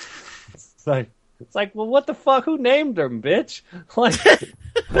 It's like, well, what the fuck? Who named her, bitch?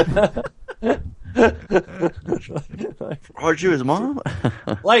 Aren't you his mom?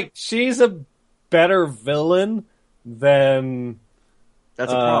 Like she's a better villain than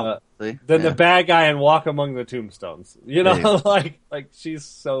That's a problem. See? than Yeah. the bad guy in Walk Among the Tombstones. You know, Yeah. like she's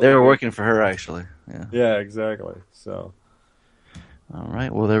so. They were working for her, actually. Yeah. Yeah, exactly. So, All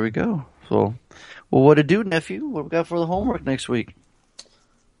right. Well, there we go. So, well, what to do, nephew? What we got for the homework next week?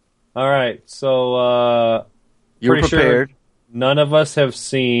 all right. So, You're pretty sure prepared. none of us have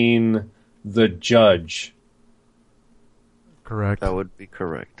seen The Judge. Correct. That would be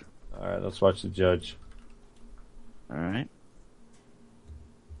correct. All right, let's watch The Judge. All right.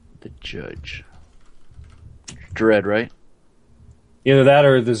 The Judge. Dread, right? Either that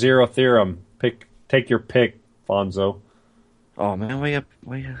or The Zero Theorem. Take your pick, Fonzo. Oh man,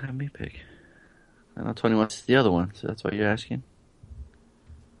 why you have me pick? I know 20 wants the other one, so that's why you're asking.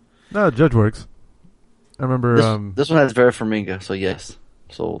 No, Judge works. I remember. This one has Vera Farmiga, so yes,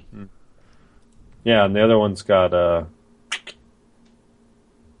 sold. Yeah, and the other one's got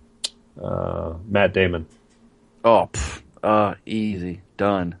Matt Damon. Oh, easy,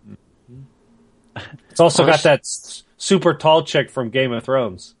 done. It's also got that super tall chick from Game of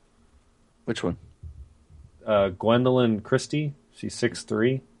Thrones. Which one? Gwendolyn Christie. She's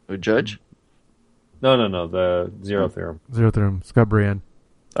 6'3". The Judge? No. The Zero Theorem. Zero Theorem. Scott Brienne.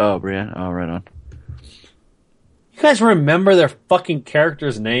 Oh, Brienne. Oh, right on. You guys remember their fucking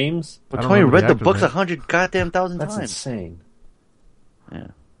characters' names? But I don't Tony remember read the the actor's books name. 100 goddamn thousand That's times. insane. Yeah.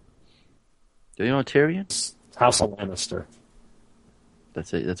 Do you know Tyrion? House of Lannister.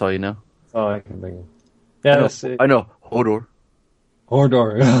 That's it. That's all you know. Oh, I can think of. Yeah, that's it. I know. Hodor.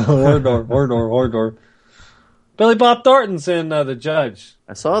 Hordor. Billy Bob Thornton's in The Judge.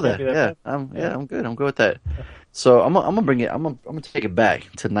 I saw that. Happy that Yeah, bad? I'm good. I'm good with that. So I'm gonna bring it. I'm gonna take it back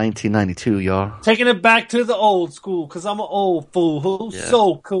to 1992, y'all. Taking it back to the old school, because I'm an old fool who's Yeah.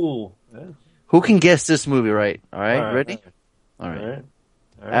 so cool. Who can guess this movie right? All right, All right. ready? All right. All right.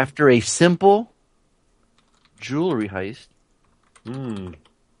 After a simple jewelry heist Hmm.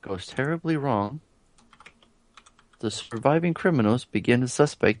 goes terribly wrong, the surviving criminals begin to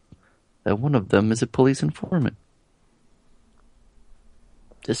suspect that one of them is a police informant.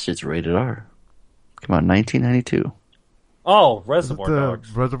 This shit's rated R. Come out in 1992. Oh, Reservoir The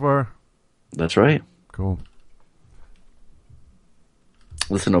Dogs. Reservoir. That's right. Cool.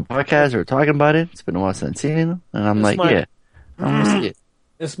 Listen to a podcast or talking about it. It's been a while since I've seen it, and I'm This like, might- yeah, I'm gonna see it.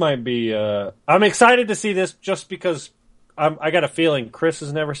 This might be. I'm excited to see this just because I got a feeling Chris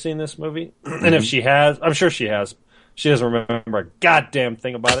has never seen this movie, and if she has, I'm sure she has. She doesn't remember a goddamn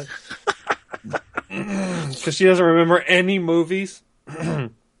thing about it because she doesn't remember any movies.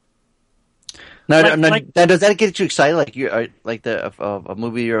 Now, Like- now, does that get you excited? Like you, like a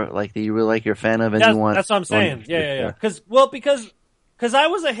movie you're like that you really like, you're a fan of, and you want? That's what I'm saying. Yeah. Because I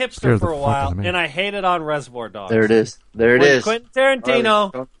was a hipster Scares for the a fuck while, out of me. and I hated on Reservoir Dogs. There it is. There it When is. Quentin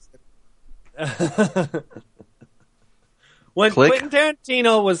Tarantino. When Click. Quentin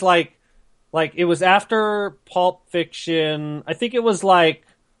Tarantino was like it was after Pulp Fiction. I think it was like,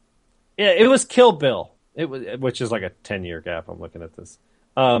 yeah, it was Kill Bill. It was, which is like a 10-year gap. I'm looking at this.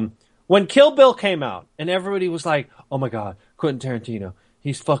 When Kill Bill came out, and everybody was like, "Oh my God, Quentin Tarantino!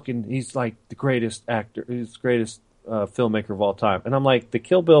 He's like the greatest actor. He's the greatest filmmaker of all time." And I'm like, the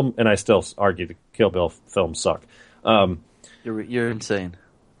Kill Bill, and I still argue the Kill Bill films suck. You're insane.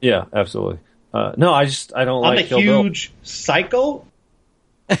 Yeah, absolutely. No, I don't I'm like a Kill Bill. huge psycho.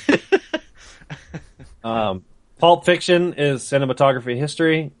 Pulp Fiction is cinematography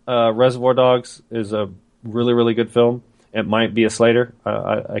history. Reservoir Dogs is a really, really good film. It might be a Slater.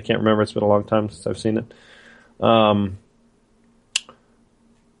 I can't remember. It's been a long time since I've seen it.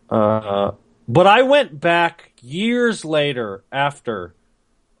 But I went back years later after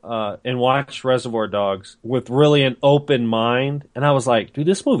and watched Reservoir Dogs with really an open mind, and I was like, dude,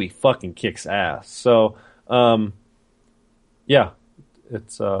 this movie fucking kicks ass. So, yeah,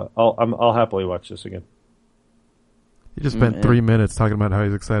 it's I'll happily watch this again. He just spent 3 minutes talking about how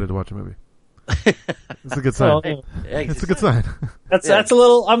he's excited to watch a movie. It's a good sign. Well, It's a good sign. That's a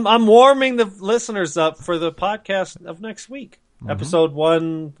little. I'm warming the listeners up for the podcast of next week, episode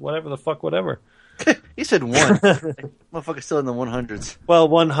 1, whatever. He said one. Motherfucker's still in the 100s. Well,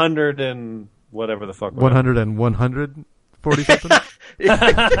 100 and whatever the fuck. 100 and 140 something.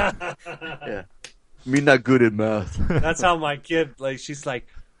 Yeah. Me not good at math. That's how my kid, like, she's like,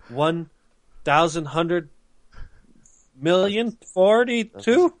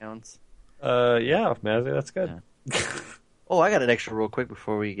 1,142? Counts. Yeah, man, that's good. Yeah. Oh, I got an extra real quick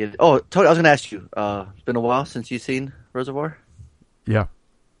before we get. Oh, Tony, I was going to ask you. It's been a while since you've seen Reservoir. Yeah.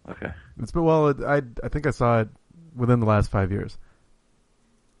 Okay. It's been I think I saw it within the last 5 years.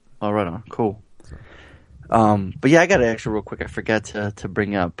 Oh, right on. Cool. But yeah, I got an extra real quick. I forgot to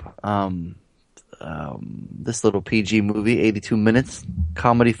bring up this little PG movie, 82 minutes,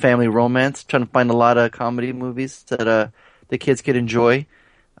 comedy, family, romance. Trying to find a lot of comedy movies that the kids could enjoy.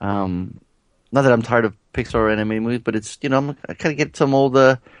 Not that I'm tired of Pixar or anime movies, but it's, I kind of get some old,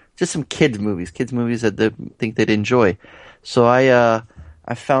 just some kids movies that they think they'd enjoy. So I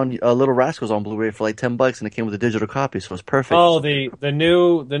found Little Rascals on Blu-ray for like $10, and it came with a digital copy, so it's perfect. Oh, the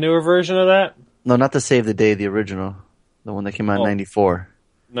newer version of that? No, not the Save the Day, the original, the one that came out in '94.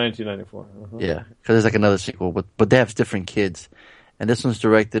 1994. Uh-huh. Yeah, because there's like another sequel, but they have different kids. And this one's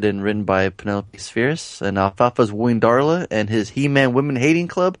directed and written by Penelope Spheris, and Alfalfa's wooing Darla and his He-Man women hating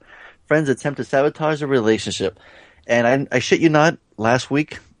club. Friends attempt to sabotage the relationship. And I shit you not, last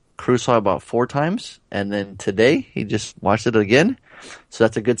week, Cruz saw it about 4 times, and then today he just watched it again. So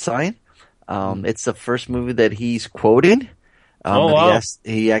that's a good sign. It's the first movie that he's quoting. Wow.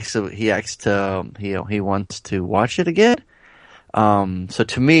 He wants to watch it again. So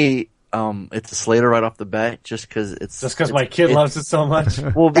to me, it's a Slater right off the bat, just because my kid loves it so much.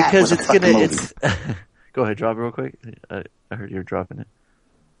 Well, because it's Go ahead, drop it real quick. I heard you were dropping it.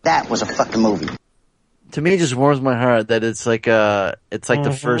 That was a fucking movie. To me, it just warms my heart that it's like the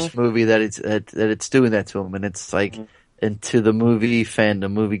first movie that it's doing that to him, and it's like into the movie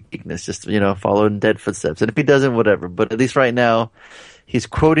fandom, movie geekness, just following dead footsteps. And if he doesn't, whatever. But at least right now, he's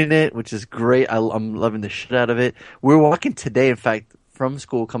quoting it, which is great. I'm loving the shit out of it. We were walking today, in fact, from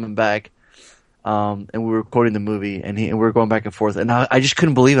school coming back, and we were quoting the movie, and we were going back and forth, and I just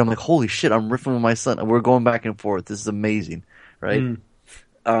couldn't believe it. I'm like, holy shit, I'm riffing with my son, and we're going back and forth. This is amazing, right?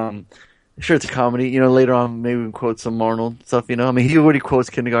 Sure, it's a comedy. Later on, maybe we can quote some Arnold stuff. I mean, he already quotes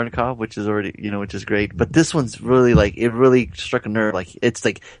Kindergarten Cop, which is which is great. But this one's really it really struck a nerve. Like, it's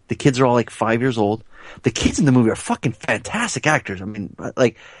like the kids are all like 5 years old. The kids in the movie are fucking fantastic actors. I mean,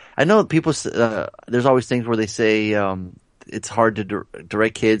 like, I know people. There's always things where they say it's hard to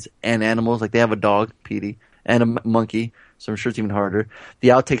direct kids and animals. Like, they have a dog, Petey, and a monkey. So I'm sure it's even harder. The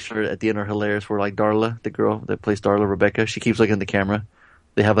outtakes at the end are hilarious. Where like Darla, the girl that plays Darla, Rebecca, she keeps looking at the camera.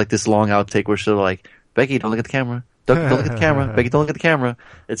 They have like this long outtake where she'll like, Becky, don't look at the camera. Don't look at the camera. Becky, don't look at the camera.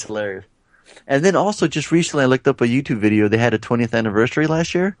 It's hilarious. And then also just recently I looked up a YouTube video. They had a 20th anniversary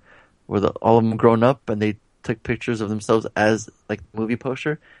last year where all of them grown up and they took pictures of themselves as like movie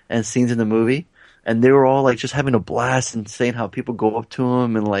poster and scenes in the movie. And they were all like just having a blast and saying how people go up to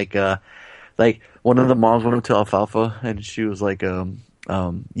them and like one of the moms went up to Alfalfa and she was like,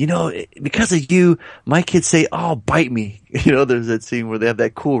 because of you, my kids say, "Oh, bite me." There's that scene where they have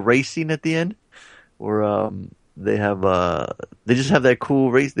that cool race scene at the end, where they just have that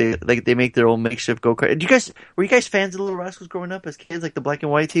cool race. They make their own makeshift go-kart. Were you guys fans of Little Rascals growing up as kids, like the black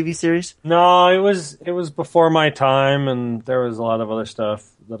and white TV series? No, it was before my time, and there was a lot of other stuff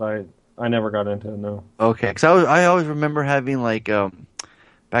that I never got into. No. Okay, because I always remember having like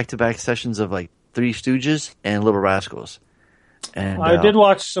back-to-back sessions of like Three Stooges and Little Rascals. And I did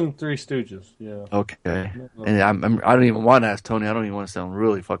watch some Three Stooges. Yeah. Okay. And I don't even want to ask Tony. I don't even want to sound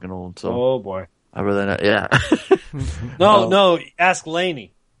really fucking old. So. Oh boy. I'd rather not. Yeah. No. Ask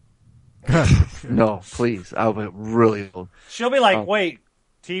Lainey. No, please. I'll be really old. She'll be like, "Wait,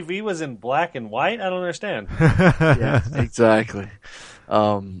 TV was in black and white? I don't understand." Yeah, exactly.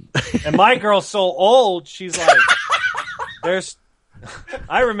 And my girl's so old. She's like,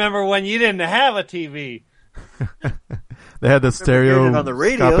 I remember when you didn't have a TV. They had the stereo on the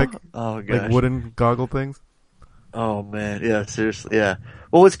radio. Oh gosh. Like wooden goggle things. Oh man, yeah, seriously, yeah.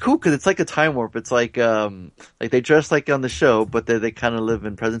 Well, it's cool because it's like a time warp. It's like they dress like on the show, but they kind of live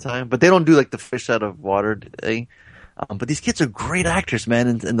in present time. But they don't do like the fish out of water thing. But these kids are great actors, man,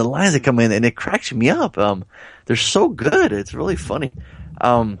 and the lines that come in, and it cracks me up. They're so good. It's really funny.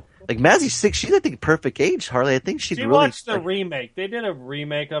 Like Mazzie's 6, she's I think perfect age. Harley, I think she really watched the remake. They did a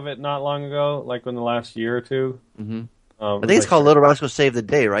remake of it not long ago, like in the last year or two. Mm-hmm. I think it's called Little Rascals Save the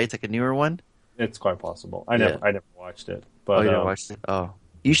Day, right? It's like a newer one. It's quite possible. I never watched it. But, you never watched it? Oh,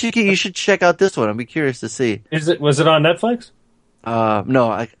 you should check out this one. I'd be curious to see. Was it on Netflix?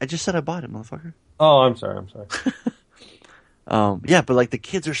 No, I just said I bought it, motherfucker. Oh, I'm sorry. Yeah, but like the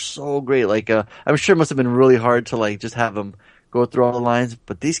kids are so great. Like, I'm sure it must have been really hard to like just have them go through all the lines.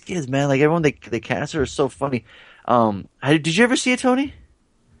 But these kids, man, like everyone they cast are so funny. Did you ever see it, Tony?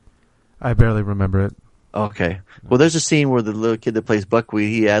 I barely remember it. Okay. Well, there's a scene where the little kid that plays Buckwheat,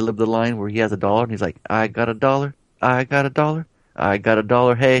 he ad-libbed the line where he has $1 and he's like, I got $1, I got $1, I got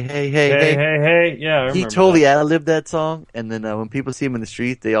 $1, hey, hey, hey, hey. Hey. Yeah, I remember He totally ad-libbed that song, and then when people see him in the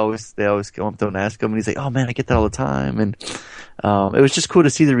street, they always come up to him and ask him, and he's like, oh man, I get that all the time, and it was just cool to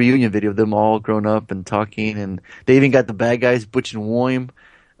see the reunion video of them all grown up and talking, and they even got the bad guys, Butch and William.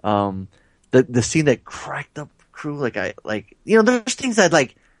 The scene that cracked up the crew, there's things that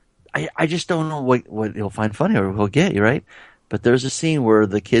I just don't know what he'll find funny or he'll get you, right? But there's a scene where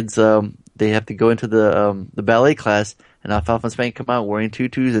the kids they have to go into the ballet class, and Alfalfa and Spank come out wearing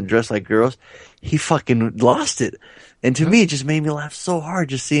tutus and dressed like girls. He fucking lost it, and to me, it just made me laugh so hard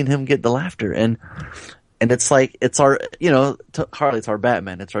just seeing him get the laughter. And it's like it's our Harley, it's our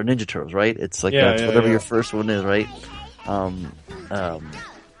Batman, it's our Ninja Turtles, right? It's like whatever your first one is, right? Oh,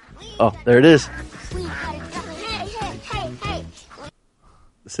 there it is.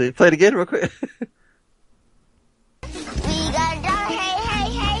 So play it again real quick.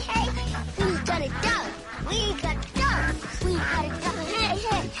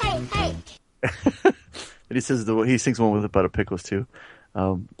 And he says he sings one with about a pickles too.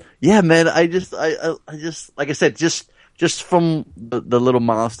 Yeah, man. I just like I said, just from the little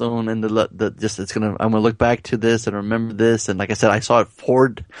milestone and I'm gonna look back to this and remember this. And like I said, he saw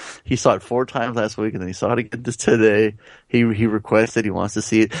it 4 times last week, and then he saw it again today. He requested, he wants to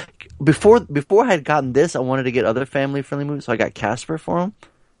see it. Before I had gotten this, I wanted to get other family friendly movies, so I got Casper for him.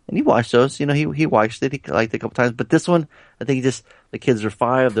 And he watched those, he watched it, he liked it a couple times. But this one, I think the kids are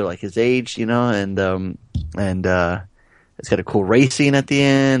 5, they're like his age, and it's got a cool race scene at the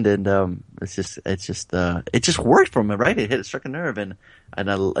end, and it just worked for me, right? It struck a nerve, and I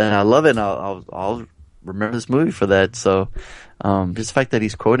love it. And I'll remember this movie for that. So, just the fact that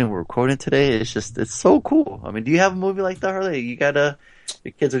we're quoting today, it's so cool. I mean, do you have a movie like that, Harley? You got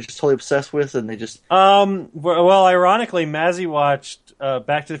your kids are just totally obsessed with, and they just well, ironically, Mazzy watched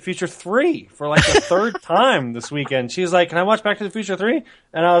Back to the Future 3 for like the 3rd time this weekend. She's like, "Can I watch Back to the Future 3?"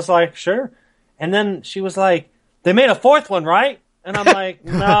 And I was like, "Sure." And then she was like, "They made a 4th one, right?" And I'm like,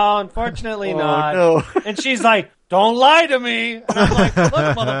 "No, unfortunately not." No. And she's like, "Don't lie to me." And I'm like, "Look,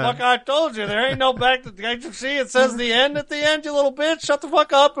 motherfucker, I told you there ain't no back to. Can't you see? It says the end at the end, you little bitch. Shut the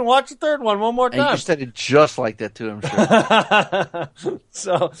fuck up and watch the 3rd one more time." And you said it just like that too, I'm sure.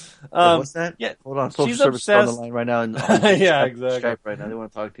 So, what's that? Yeah, hold on. Social she's service obsessed. on the line right now. And Yeah, exactly. Skype right now. They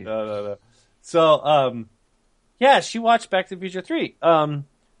want to talk to you. No. So, yeah, she watched Back to the Future 3.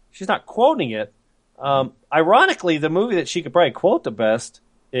 She's not quoting it. Ironically, the movie that she could probably quote the best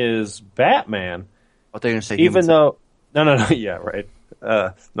is Batman. What they're gonna say? Even though, no, yeah, right.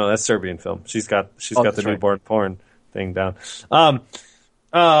 No, that's Serbian film. She's got the newborn porn thing down.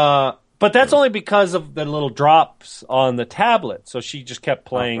 But that's only because of the little drops on the tablet. So she just kept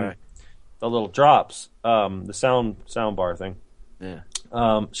playing the little drops, the sound bar thing. Yeah.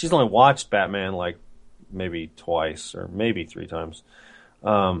 She's only watched Batman like maybe twice or maybe 3 times.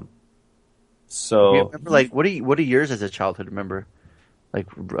 So you remember, like, what are yours as a childhood? Remember, like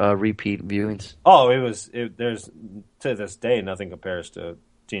repeat viewings? Oh, there's to this day nothing compares to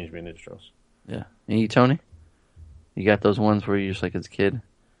Teenage Mutant Ninja Turtles. Yeah, and you, Tony, you got those ones where you just like as a kid.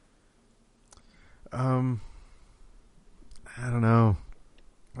 I don't know.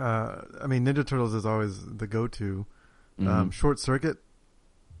 I mean, Ninja Turtles is always the go-to. Mm-hmm. Short Circuit.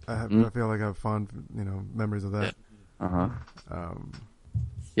 I feel like I have fond, memories of that.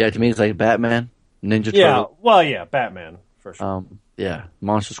 Yeah, to me it's like Batman, Ninja Turtle. Yeah, well, yeah, Batman for sure. Yeah,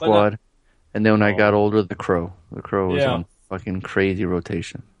 Monster Squad, and then when I got older, The Crow. The Crow was on fucking crazy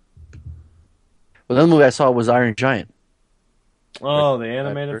rotation. Well, another movie I saw was Iron Giant. Oh, the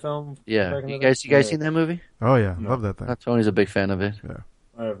animated film. Yeah, you guys seen that movie? Oh yeah, love that thing. Tony's a big fan of it. Yeah,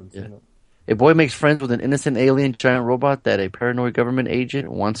 I haven't seen it. A boy makes friends with an innocent alien giant robot that a paranoid government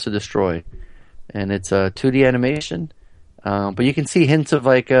agent wants to destroy, and it's a 2D animation. But you can see hints of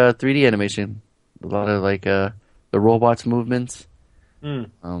like 3D animation, a lot of like the robots' movements, really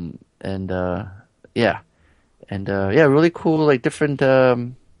cool, like different.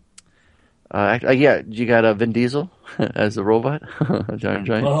 You got Vin Diesel as a robot, a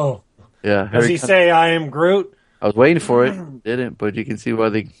giant. Oh, yeah. Does he say "I am Groot"? I was waiting for it, didn't, but you can see why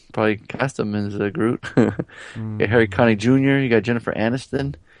they probably cast him as Groot. You got Harry Connick Jr., you got Jennifer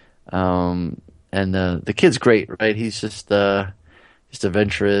Aniston. And the kid's great, right? He's just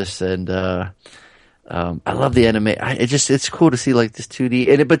adventurous, and I love the anime. It's cool to see like this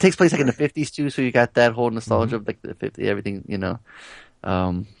 2D, but it takes place like in the 50s too, so you got that whole nostalgia of like the 50s, everything,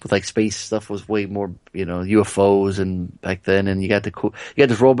 with like space stuff was way more, UFOs and back then, and you got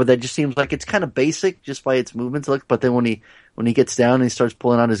this robot that just seems like it's kind of basic just by its movements, but then when he gets down and he starts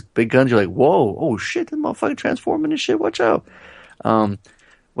pulling out his big guns, you're like, whoa, oh shit, this motherfucker transforming and shit, watch out. One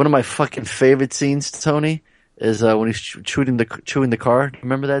of my fucking favorite scenes, Tony, is when he's chewing the car.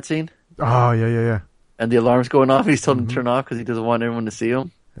 Remember that scene? Oh yeah. And the alarm's going off. He's told him to turn off because he doesn't want everyone to see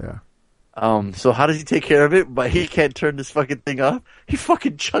him. Yeah. So how does he take care of it? But he can't turn this fucking thing off. He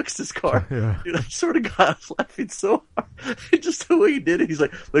fucking chucks this car. Yeah. Dude, I sort of got laughing so hard. Just the way he did it. He's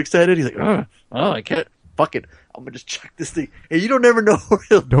like, looks at it. He's like, I can't. Fuck it. I'm gonna just chuck this thing. And you don't never know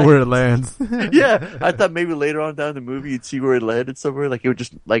where it lands. Yeah. I thought maybe later on down the movie you'd see where it landed somewhere. Like it would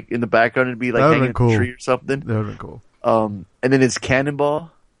just like in the background it'd be like hanging in a tree or something. That would've been cool. And then it's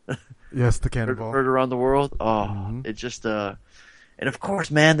Cannonball. Yes, the Cannonball. Heard around the world. Oh, it just and of course,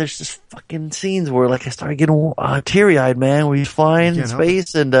 man, there's just fucking scenes where like I started getting teary-eyed, man, where he's flying in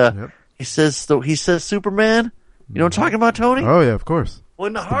space and he says Superman. You know what I'm talking about, Tony? Oh yeah, of course. Well,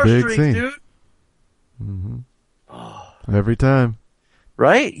 in the heartstrings, dude. Mm-hmm. Oh. Every time.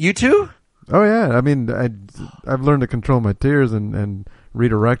 Right? You too? Oh yeah. I mean, I've learned to control my tears and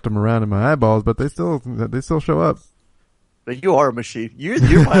redirect them around in my eyeballs, but they still show up. But you are a machine.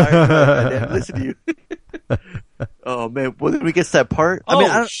 You're my Iron Man. Listen to you. Oh man, well, then we get to that part.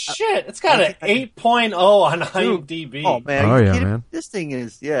 Shit! It's got an 8.0 on IMDb. Oh man, are you kidding? Man. This thing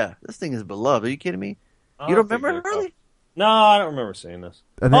is beloved. Are you kidding me? You don't remember it, really? No, I don't remember seeing this.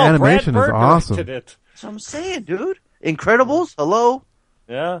 And the animation Brad is Bird awesome. directed it. That's what I'm saying, dude. Incredibles. Hello.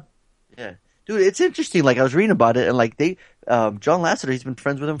 Yeah. Dude, it's interesting. Like I was reading about it, and like John Lasseter, he's been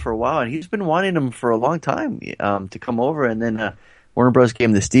friends with him for a while, and he's been wanting him for a long time to come over. And then Warner Bros. Gave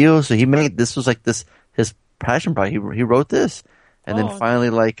him this deal, so this was like his passion project. He wrote this, and then finally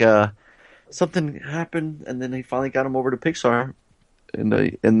like something happened, and then he finally got him over to Pixar, and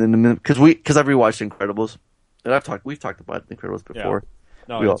then because I've rewatched Incredibles, and we've talked about Incredibles before. Yeah.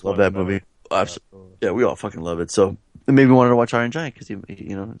 No, we all love that movie. Yeah, we all fucking love it. So it made me want to watch Iron Giant because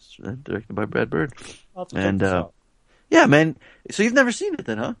it's directed by Brad Bird. And yeah, man. So you've never seen it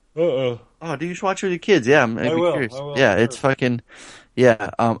then, huh? Oh, do you should watch it with your kids? Yeah, I'd be curious. I will, yeah, it's fucking.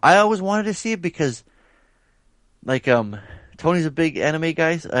 Yeah, I always wanted to see it because, like, Tony's a big anime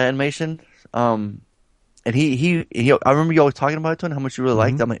guy, animation. And he I remember you always talking about it, Tony, how much you really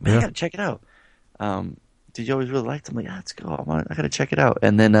liked it. I'm like, man, I gotta check it out. Did you always really like it? I'm like, let's go. I gotta check it out.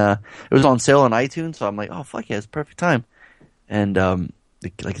 And then it was on sale on iTunes, so I'm like, oh fuck yeah, it's perfect time. And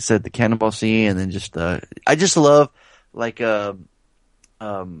like I said, the Cannonball scene, and then just I just love like a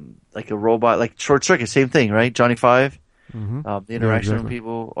robot, like Short Circuit, same thing, right? Johnny Five, the interaction with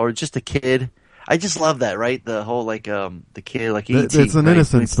people, or just a kid. I just love that, right? The whole like the kid, like E.T. It's an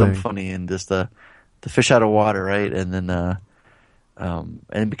innocence thing, funny, and just the fish out of water, right? And then and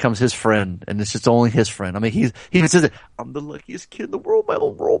it becomes his friend, and it's just only his friend. I mean, he even says it, I'm the luckiest kid in the world, my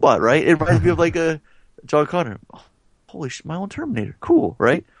own robot, right? It reminds me of like a John Connor. Oh, holy shit, my own Terminator. Cool,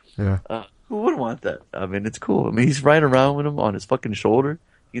 right? Yeah. Who wouldn't want that? I mean, it's cool. I mean, he's riding around with him on his fucking shoulder.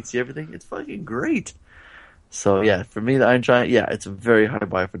 You can see everything. It's fucking great. So yeah, for me, the Iron Giant, yeah, it's a very high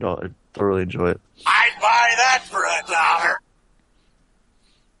buy for $1. I thoroughly enjoy it. I'd buy that for $1.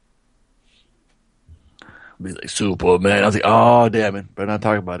 Be like, Superman. I was like, oh damn it, better not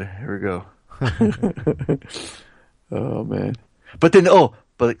talk about it. Here we go. Oh man. But then but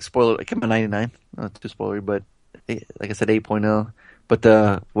like, spoiler, it came out 99. Not too spoilery, but like I said, 8.0. But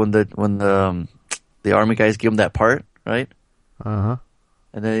when the army guys give him that part, right? And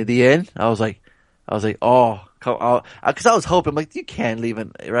then at the end, I was like, oh, because I was hoping, like, you can't leave it,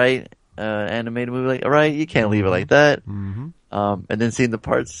 right? Animated movie, like, all right, you can't leave it like that. And then seeing the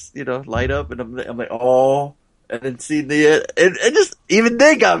parts, light up, and I'm like, oh, and then seeing the and just even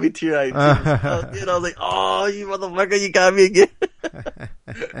they got me teary-eyed. I was like, oh, you motherfucker, you got me again.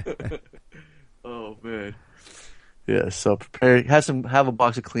 Oh man, yeah. So prepare, have a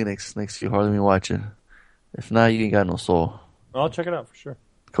box of Kleenex next to you, Harley, when you watch it. If not, you ain't got no soul. I'll check it out for sure.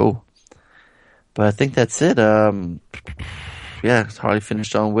 Cool. But I think that's it. Yeah, Harley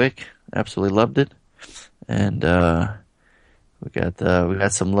finished John Wick. Absolutely loved it, and we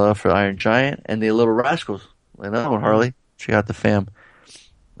got some love for Iron Giant and the Little Rascals. Another one, Harley. Check out the fam.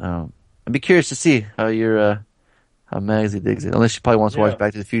 I'd be curious to see how how Maggie digs it. Unless she probably wants to watch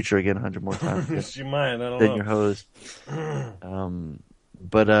Back to the Future again 100 more times. She might. I don't know. Then your hose.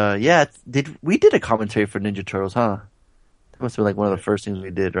 But yeah, we did a commentary for Ninja Turtles, huh? That must have been like one of the first things we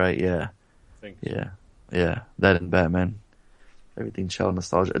did, right? Yeah. I think so. Yeah. That and Batman. Everything child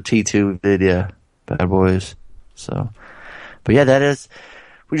nostalgia. T2 did, yeah. Bad Boys. So, but yeah,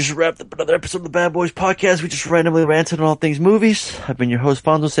 We just wrapped up another episode of the Bad Boys Podcast. We just randomly ranted on all things movies. I've been your host,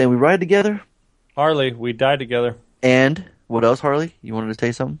 Fonzo, saying we ride together. Harley, we die together. And what else, Harley? You wanted to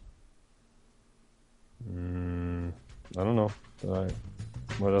say something? I don't know.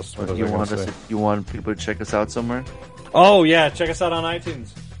 What else? What You want people to check us out somewhere? Oh, yeah. Check us out on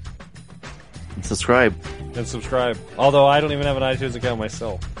iTunes. And subscribe. Although I don't even have an iTunes account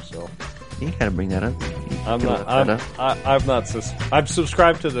myself, so... You can kind of bring that up. I'm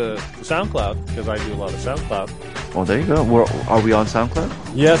subscribed to the SoundCloud because I do a lot of SoundCloud. Oh, there you go. Are we on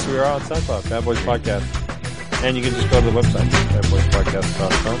SoundCloud? Yes, we are on SoundCloud. Bad Boys Podcast, and you can just go to the website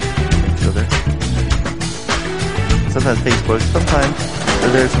badboyspodcast.com. Go there. Sometimes Facebook. Sometimes they're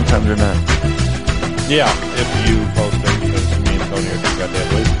there. Sometimes they're not. Yeah, if you post it, because me and Tony are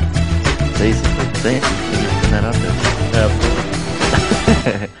goddamn lazy. Basically, thank you for putting that out there.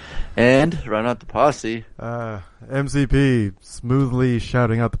 Absolutely. And round out the posse. MCP smoothly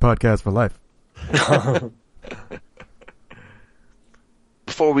shouting out the podcast for life.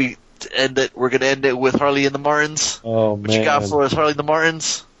 Before we end it, we're going to end it with Harley and the Martins. Oh, man. What you got for us, Harley and the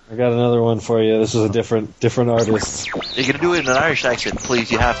Martins? I got another one for you. This is a different artist. You're going to do it in an Irish accent, please.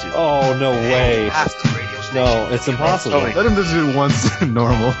 You have to. Oh, no way. You have to, radio station. No, it's impossible. Let him just do it once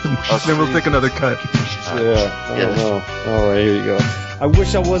normal, then we'll take another cut. Yeah, I don't know. All right, here you go. I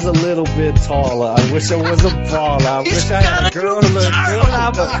wish I was a little bit taller. I wish I was a baller. I wish I had a girl look good.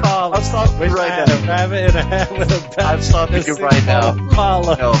 I'm a caller. I'm stopping Wish right I had now. a rabbit and a hat with a bat. I'm stopping you right now.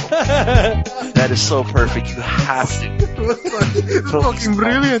 Baller. No. That is so perfect. You have to. It's fucking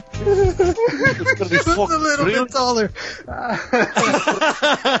brilliant. It's going to be fucking a little bit taller.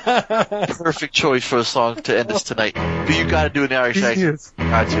 perfect choice for a song to end us tonight. But you got to do an Irish accent.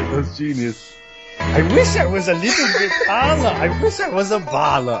 Got you. That's genius. I wish I was a little bit taller. I wish I was a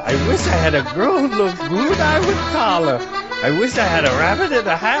baller. I wish I had a girl who looked good. I would call her. I wish I had a rabbit in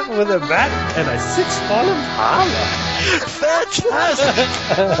a hat with a bat and a 6-foot collar. Fantastic.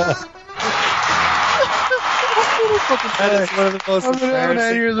 That is one of the most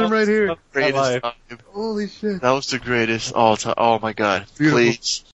embarrassing aneurysm right here. moments of my life. Greatest time. Holy shit. That was the greatest all time. Oh my god. Beautiful. Please.